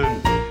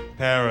poison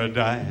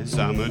paradise.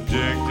 I'm addicted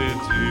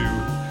to you.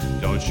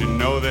 Don't you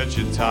know that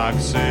you're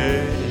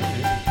toxic?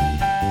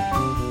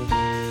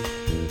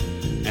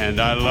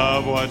 And I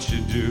love what you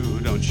do.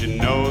 Don't you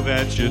know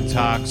that you're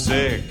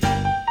toxic?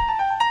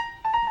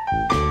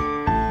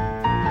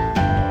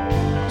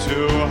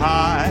 Too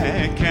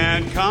high,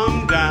 can't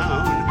come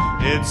down.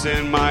 It's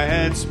in my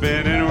head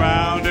spinning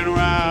round and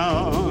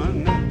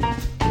round.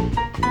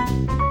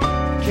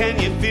 Can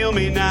you feel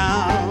me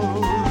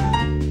now?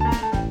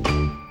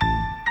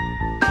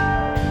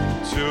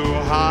 Too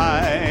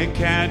high,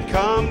 can't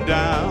come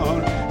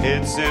down.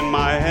 It's in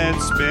my head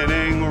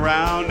spinning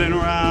round and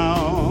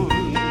round.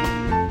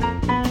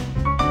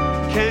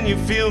 Can you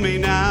feel me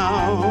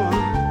now?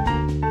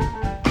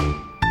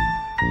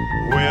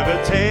 With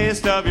a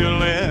taste of your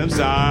lips,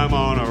 I'm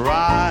on a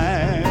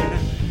ride.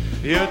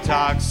 You're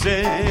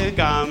toxic,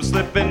 I'm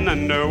slipping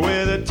under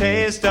with a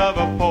taste of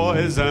a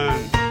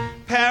poison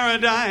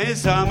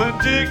paradise. I'm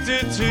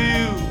addicted to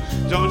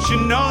you. Don't you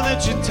know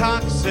that you're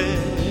toxic?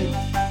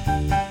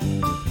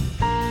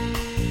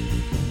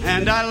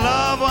 And I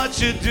love what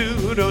you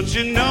do. Don't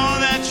you know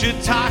that you're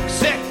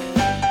toxic?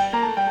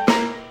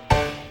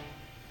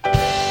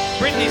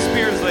 Britney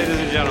Spears, ladies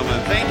and gentlemen.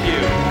 Thank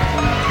you.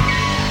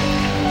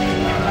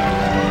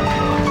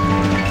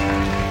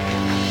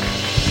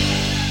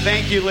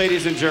 Thank you,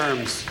 ladies and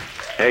germs.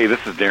 Hey, this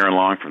is Darren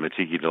Long from the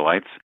Tiki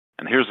Delights,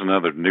 and here's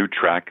another new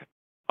track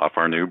off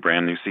our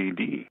brand new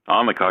CD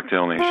on the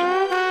Cocktail Nation.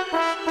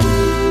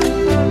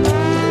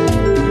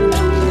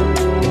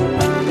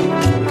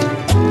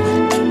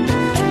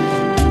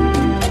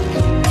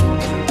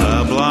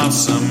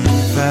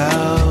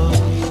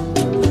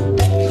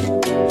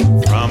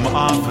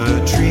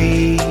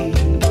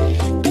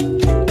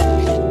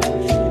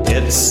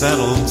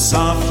 settled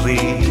softly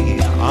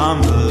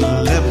on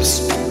the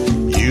lips,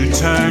 you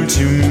turn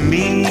to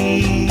me.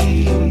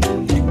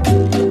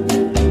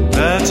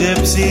 The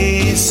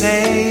gypsies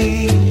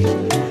say,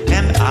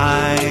 and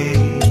I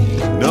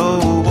know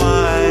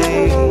why,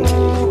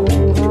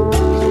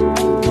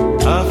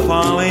 a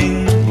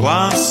falling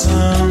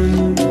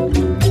blossom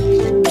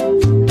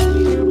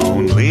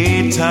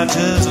only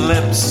touches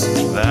lips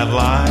that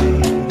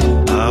lie.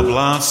 A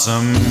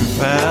blossom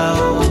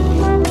fell,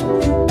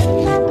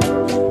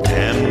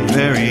 and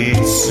very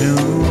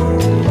soon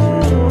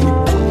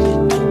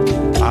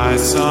I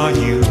saw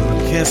you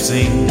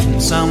kissing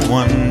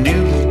someone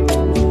new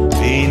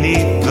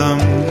beneath the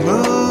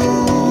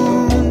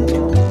moon.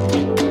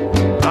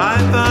 I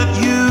thought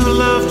you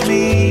loved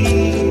me.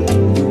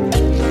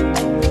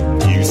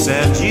 You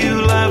said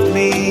you loved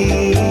me.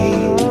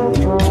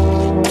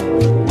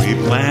 We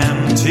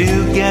planned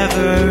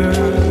together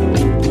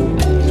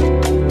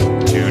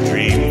to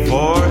dream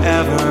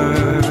forever.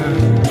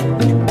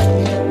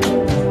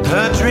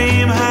 The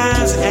dream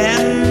has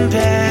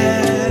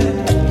ended,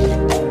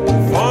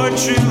 for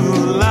true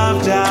love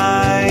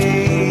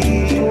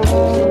died.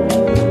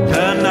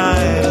 The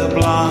night a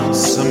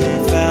blossom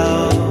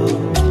fell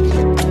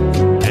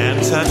and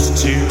touched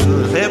two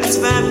lips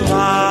that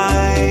lie.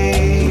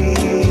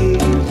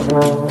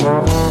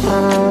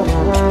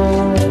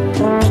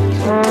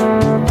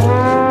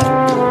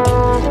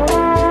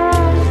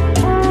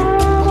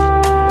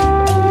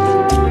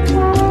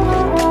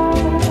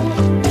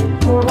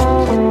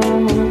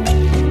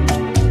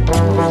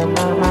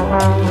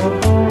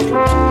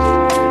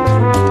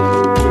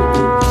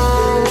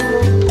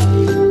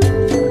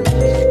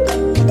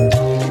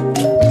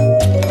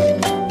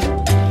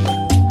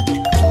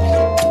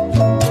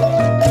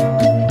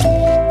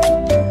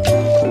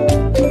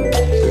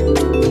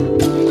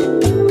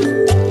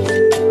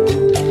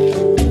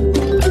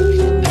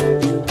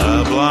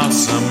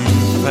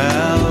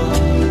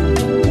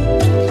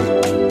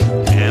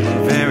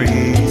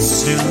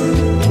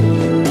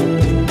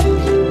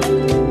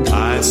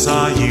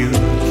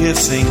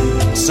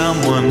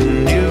 Someone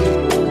new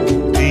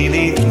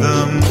beneath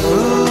the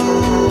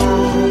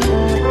moon.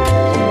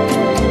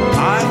 I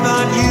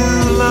thought you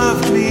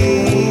loved me.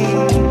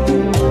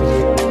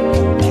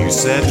 You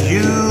said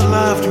you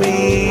loved me.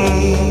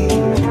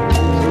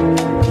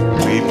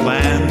 We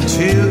planned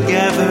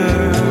together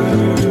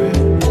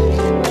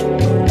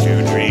to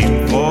dream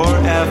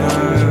forever.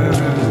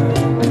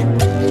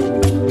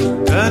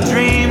 The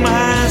dream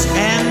has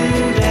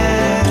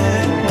ended,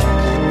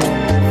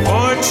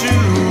 for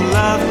true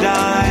love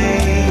died.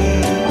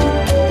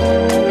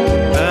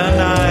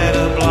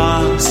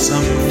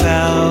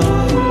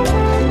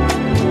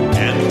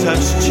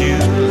 Two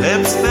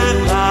lips that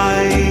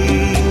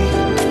lie.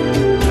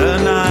 The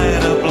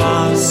night a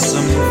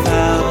blossom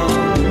fell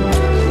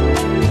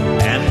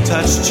and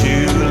touched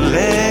two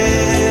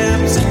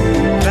lips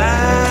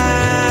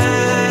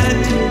that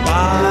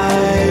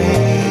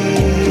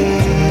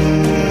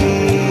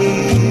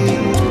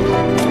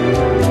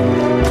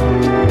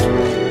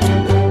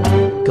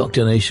lie.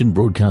 Cocktail Nation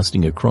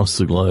broadcasting across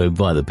the globe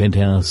via the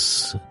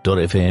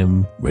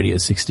Penthouse.fm,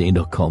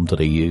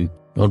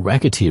 radio16.com.au, on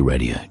Racketeer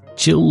Radio,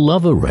 Chill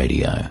Lover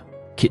Radio,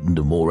 Kitten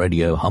to More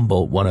Radio,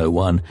 Humboldt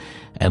 101,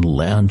 and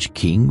Lounge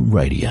King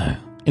Radio,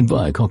 and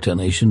via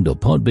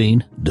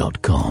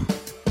cocktailnation.podbean.com.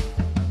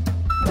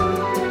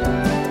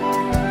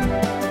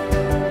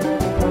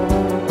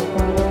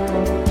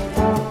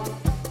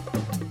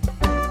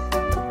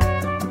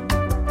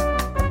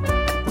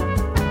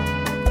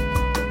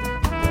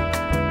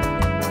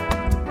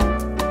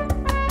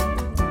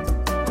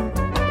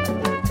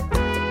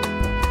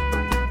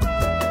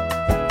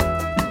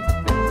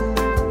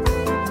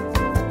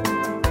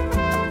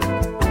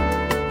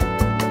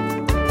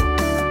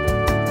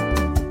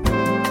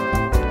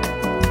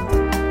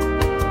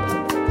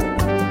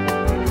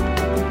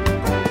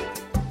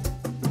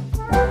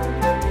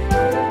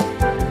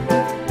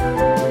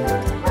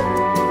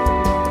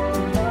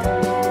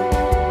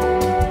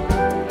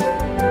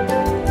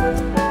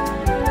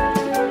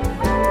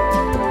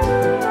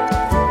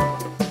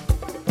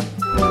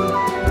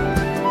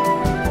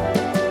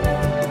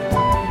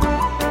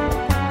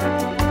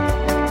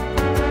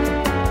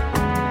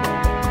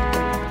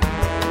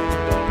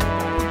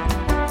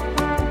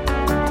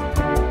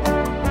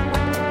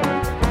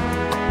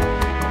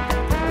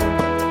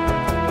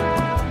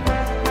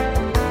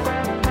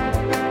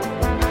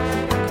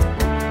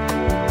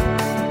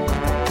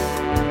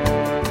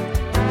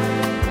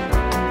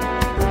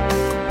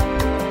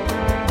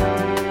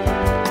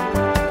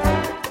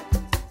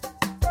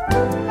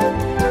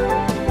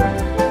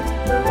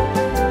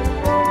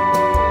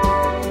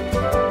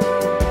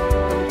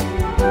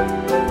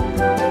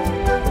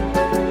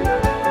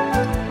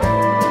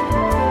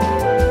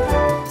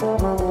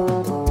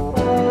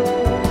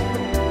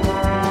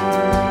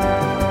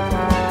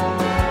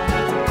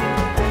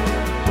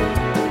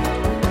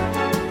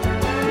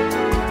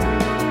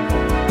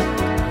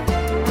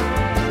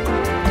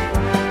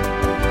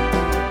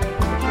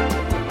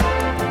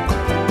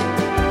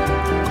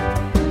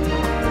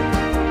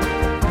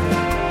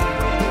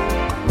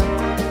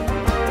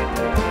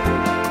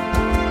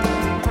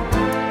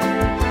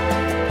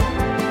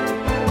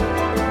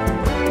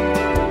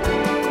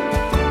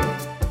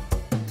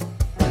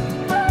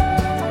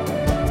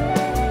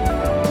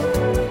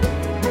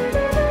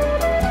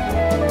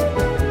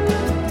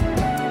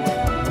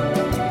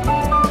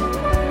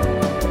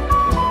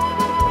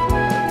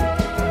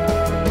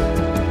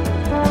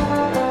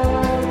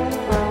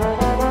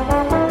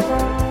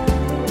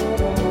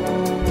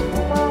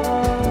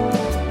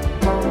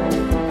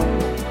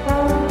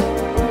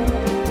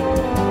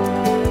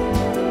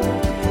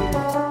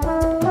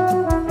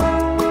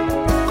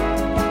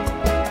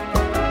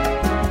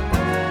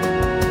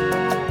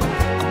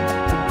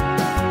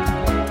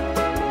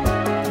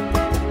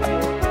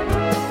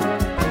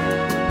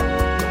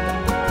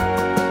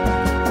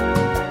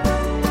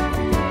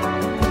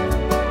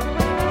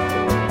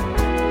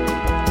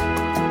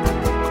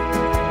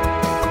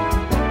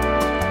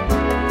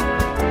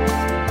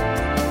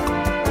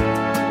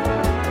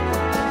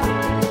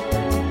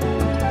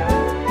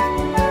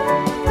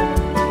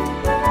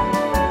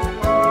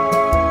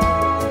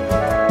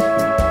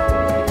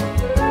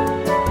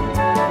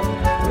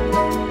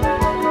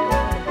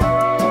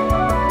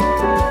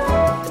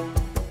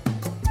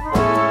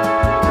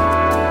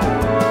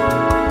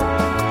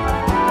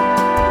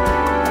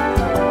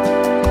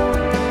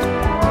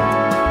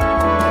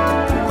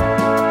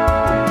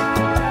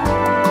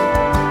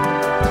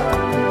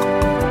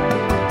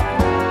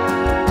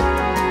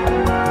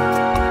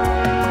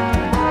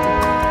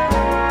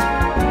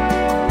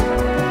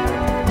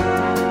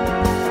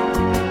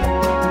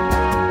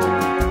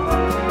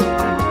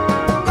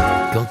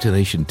 Cocktail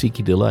Nation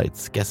Tiki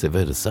Delights, Casa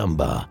Verde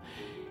Samba,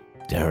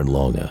 Darren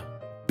Longer.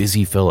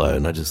 Busy fellow,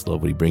 and I just love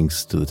what he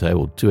brings to the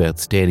table. 2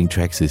 outstanding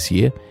tracks this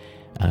year.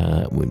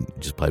 We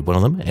just played one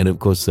of them. And, of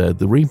course, the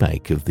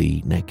remake of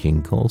the Nat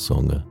King Cole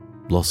song,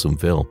 Blossom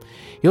Fell.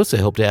 He also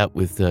helped out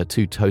with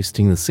 2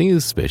 Toasting the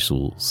Singers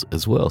specials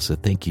as well. So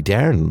thank you,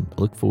 Darren. I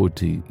look forward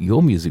to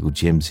your musical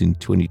gems in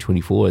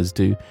 2024, as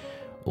do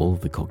all of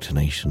the Cocktail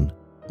Nation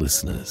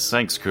listeners.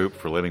 Thanks, Coop,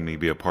 for letting me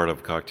be a part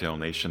of Cocktail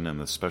Nation and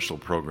the special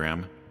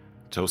program,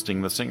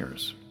 Toasting the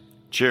Singers.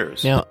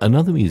 Cheers. Now,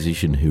 another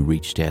musician who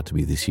reached out to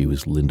me this year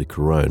was Linda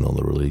Carone on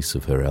the release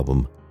of her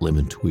album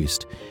Lemon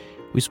Twist.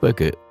 We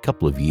spoke a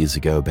couple of years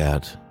ago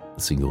about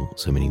the single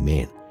So Many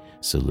Men,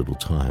 So Little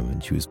Time,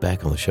 and she was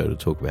back on the show to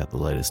talk about the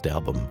latest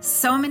album.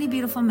 So Many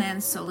Beautiful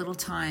Men, So Little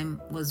Time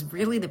was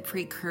really the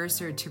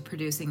precursor to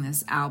producing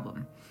this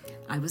album.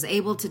 I was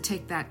able to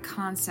take that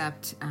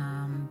concept,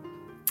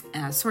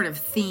 sort of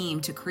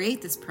theme to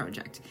create this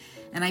project.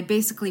 And I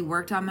basically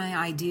worked on my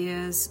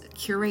ideas,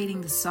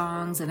 curating the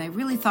songs, and I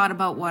really thought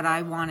about what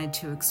I wanted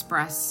to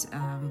express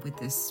with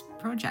this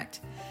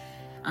project.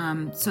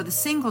 So the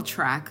single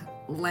track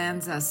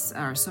lands us,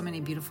 or So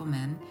Many Beautiful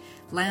Men,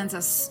 lands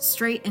us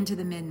straight into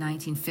the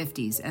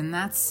mid-1950s, and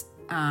that's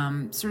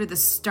sort of the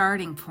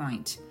starting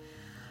point.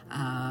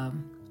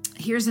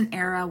 Here's an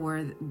era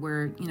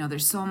where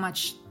there's so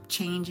much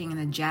changing in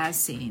the jazz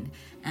scene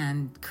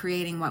and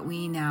creating what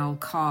we now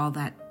call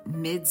that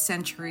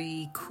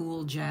mid-century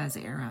cool jazz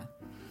era.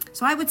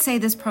 So I would say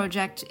this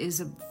project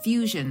is a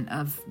fusion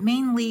of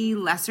mainly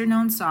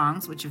lesser-known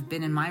songs, which have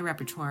been in my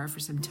repertoire for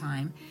some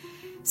time.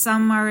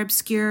 Some are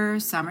obscure,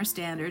 some are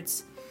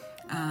standards,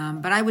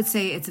 but I would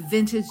say it's a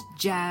vintage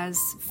jazz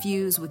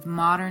fused with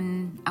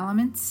modern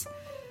elements,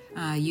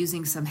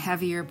 using some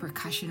heavier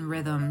percussion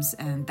rhythms,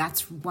 and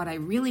that's what I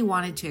really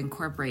wanted to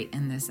incorporate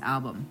in this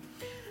album.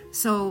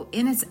 So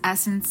in its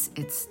essence,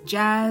 it's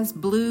jazz,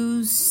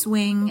 blues,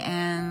 swing,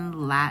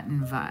 and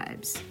Latin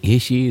vibes. Here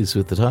she is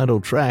with the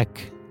title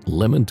track,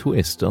 Lemon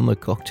Twist, on the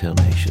Cocktail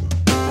Nation.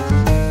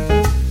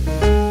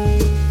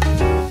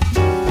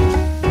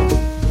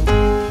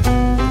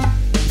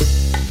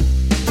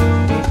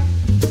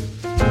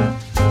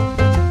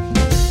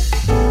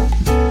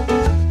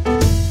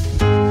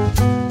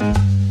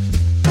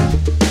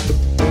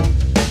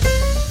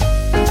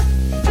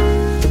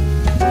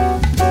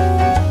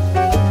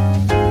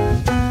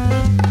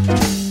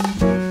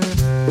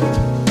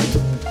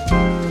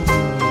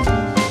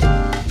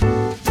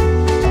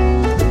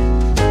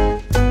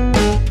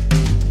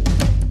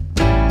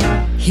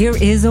 Here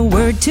is a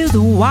word to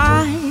the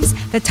wise.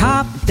 The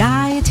top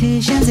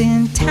dietitians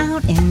in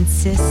town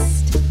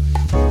insist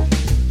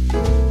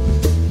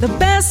the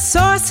best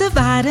source of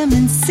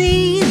vitamin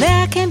C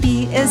there can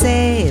be is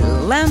a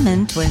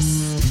lemon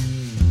twist.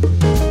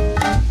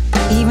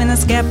 Even a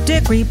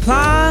skeptic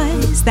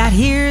replies that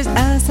here's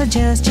a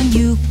suggestion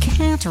you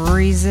can't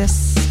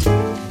resist.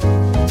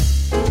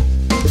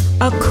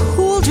 A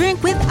cool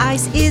drink with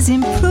ice is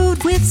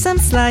improved with some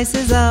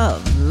slices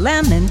of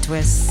lemon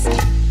twist.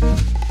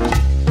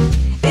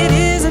 It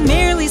isn't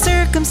merely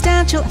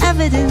circumstantial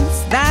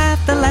evidence that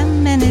the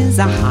lemon is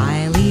a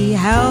highly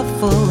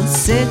helpful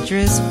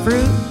citrus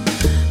fruit.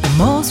 The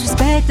most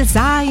respected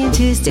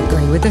scientists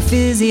agree with the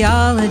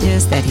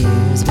physiologist that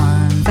here's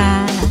one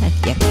that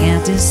you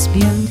can't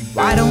dispute.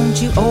 Why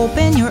don't you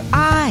open your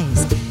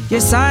eyes? Your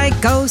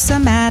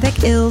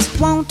psychosomatic ills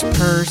won't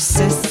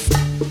persist.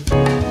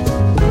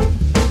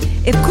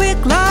 If quick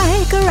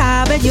like a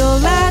rabbit, you'll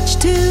latch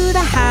to the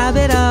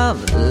habit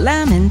of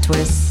lemon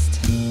twist.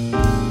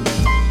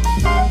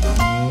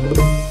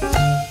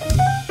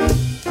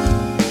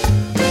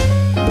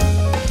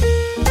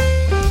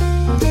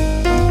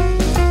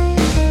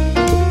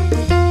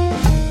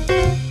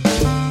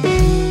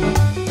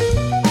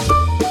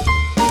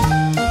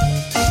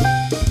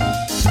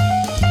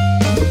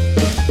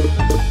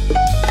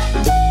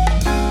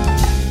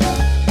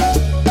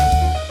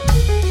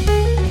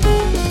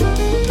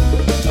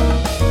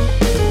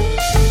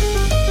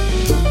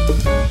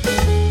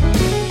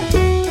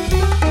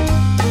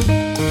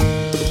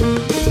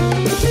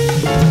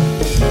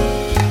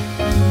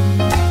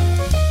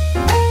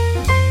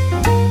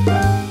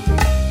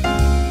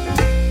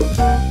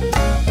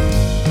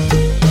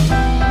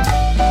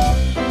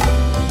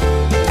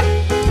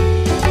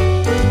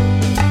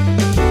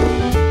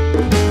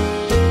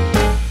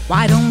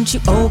 You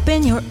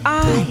open your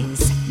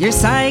eyes, your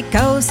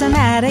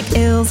psychosomatic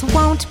ills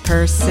won't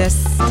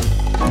persist.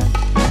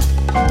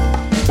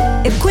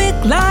 If quick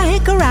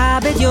like a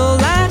rabbit, you'll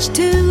latch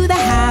to the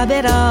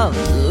habit of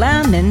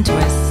lemon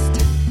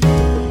twist.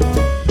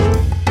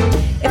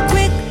 If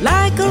quick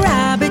like a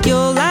rabbit,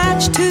 you'll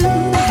latch to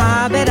the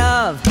habit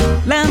of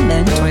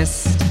lemon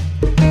twist.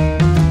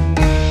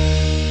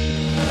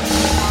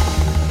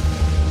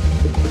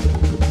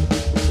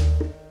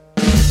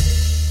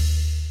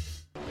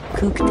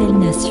 Cocktail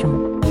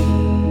Nation.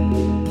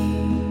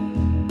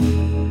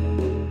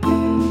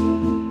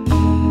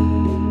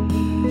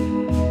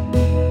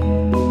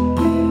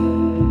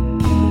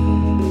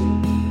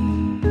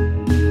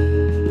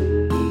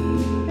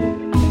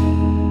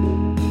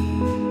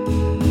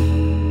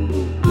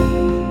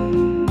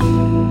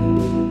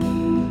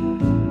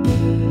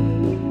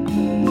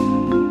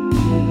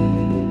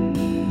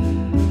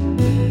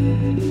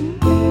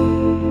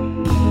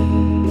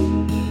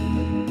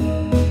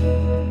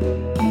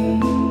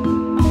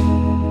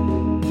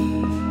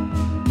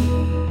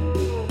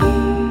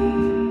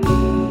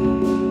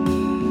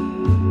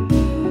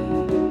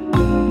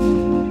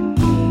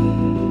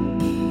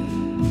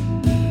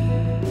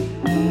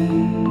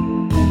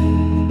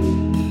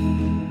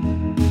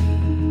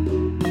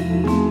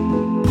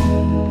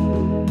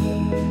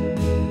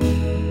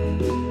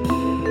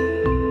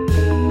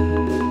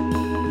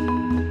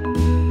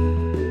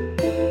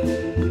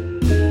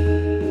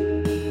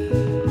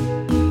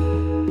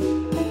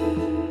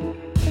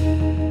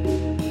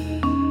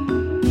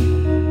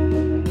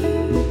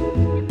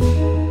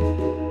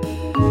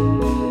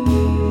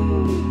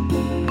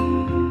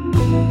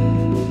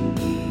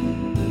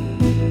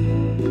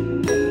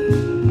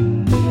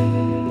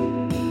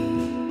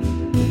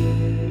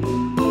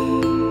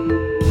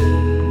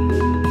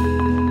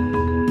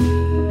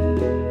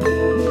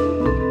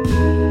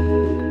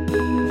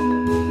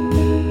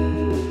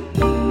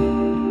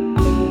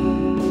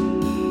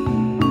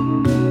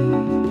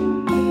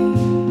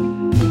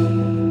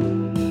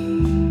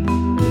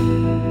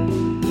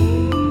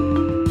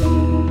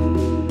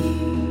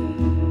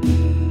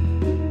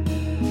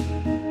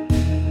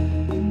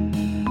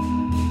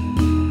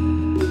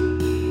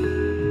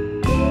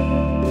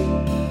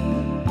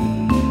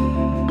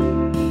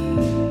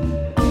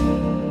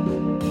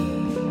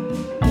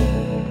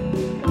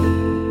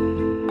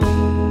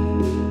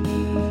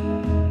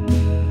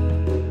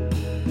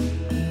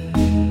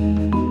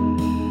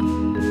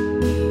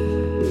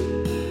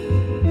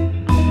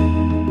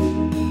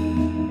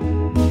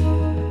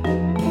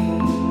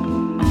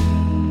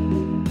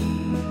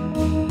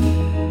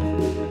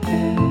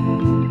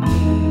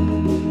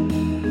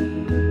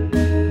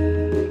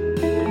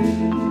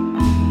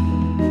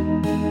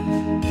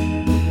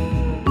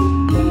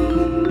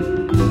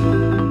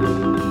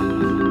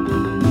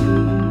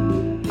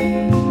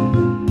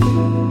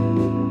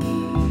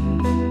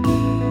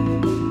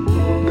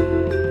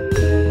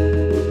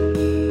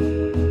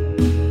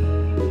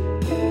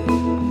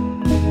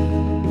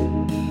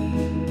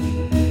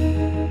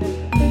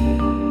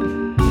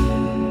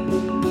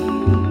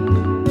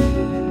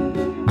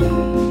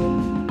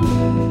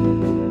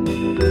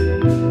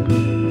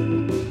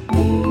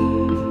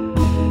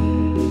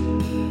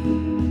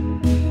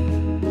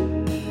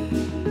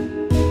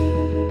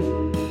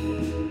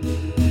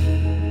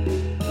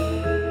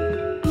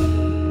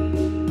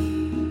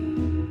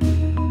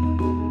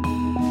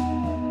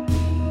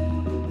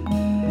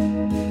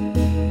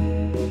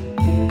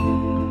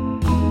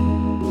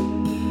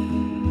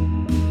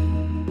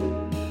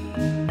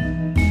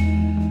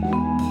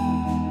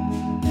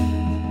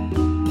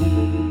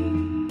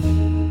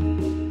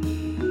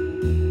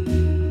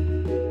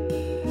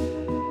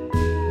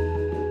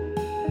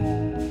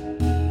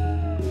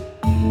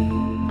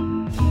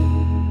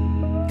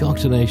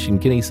 Cocktail Nation,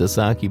 Kenny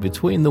Sasaki,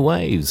 Between the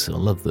Waves. I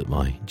love that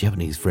my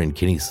Japanese friend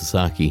Kenny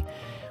Sasaki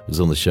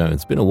was on the show.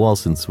 It's been a while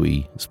since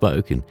we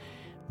spoke and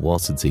a while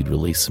since he'd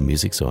released some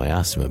music, so I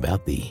asked him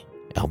about the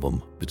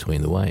album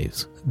Between the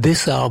Waves.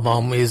 This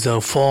album is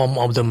a form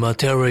of the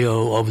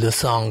material of the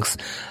songs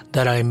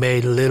that I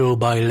made little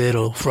by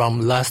little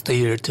from last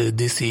year to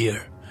this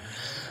year.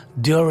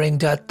 During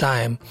that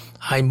time,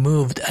 I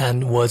moved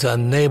and was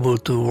unable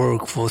to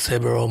work for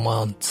several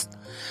months.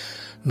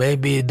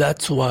 Maybe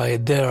that's why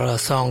there are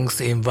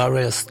songs in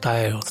various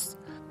styles.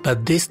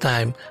 But this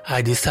time,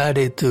 I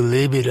decided to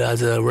leave it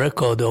as a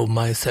record of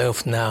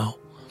myself now.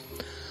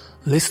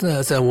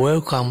 Listeners are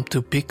welcome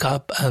to pick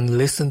up and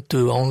listen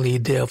to only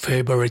their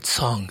favorite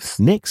songs.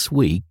 Next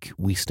week,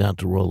 we start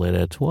to roll out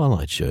our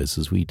Twilight shows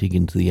as we dig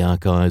into the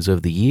archives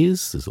over the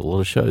years. There's a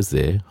lot of shows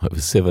there, over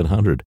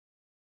 700.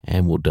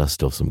 And we'll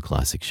dust off some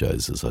classic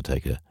shows as I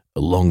take a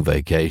long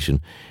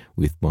vacation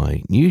with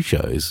my new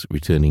shows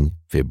returning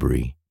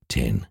February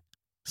 10.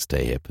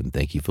 Stay up and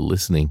thank you for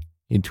listening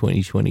in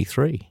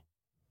 2023.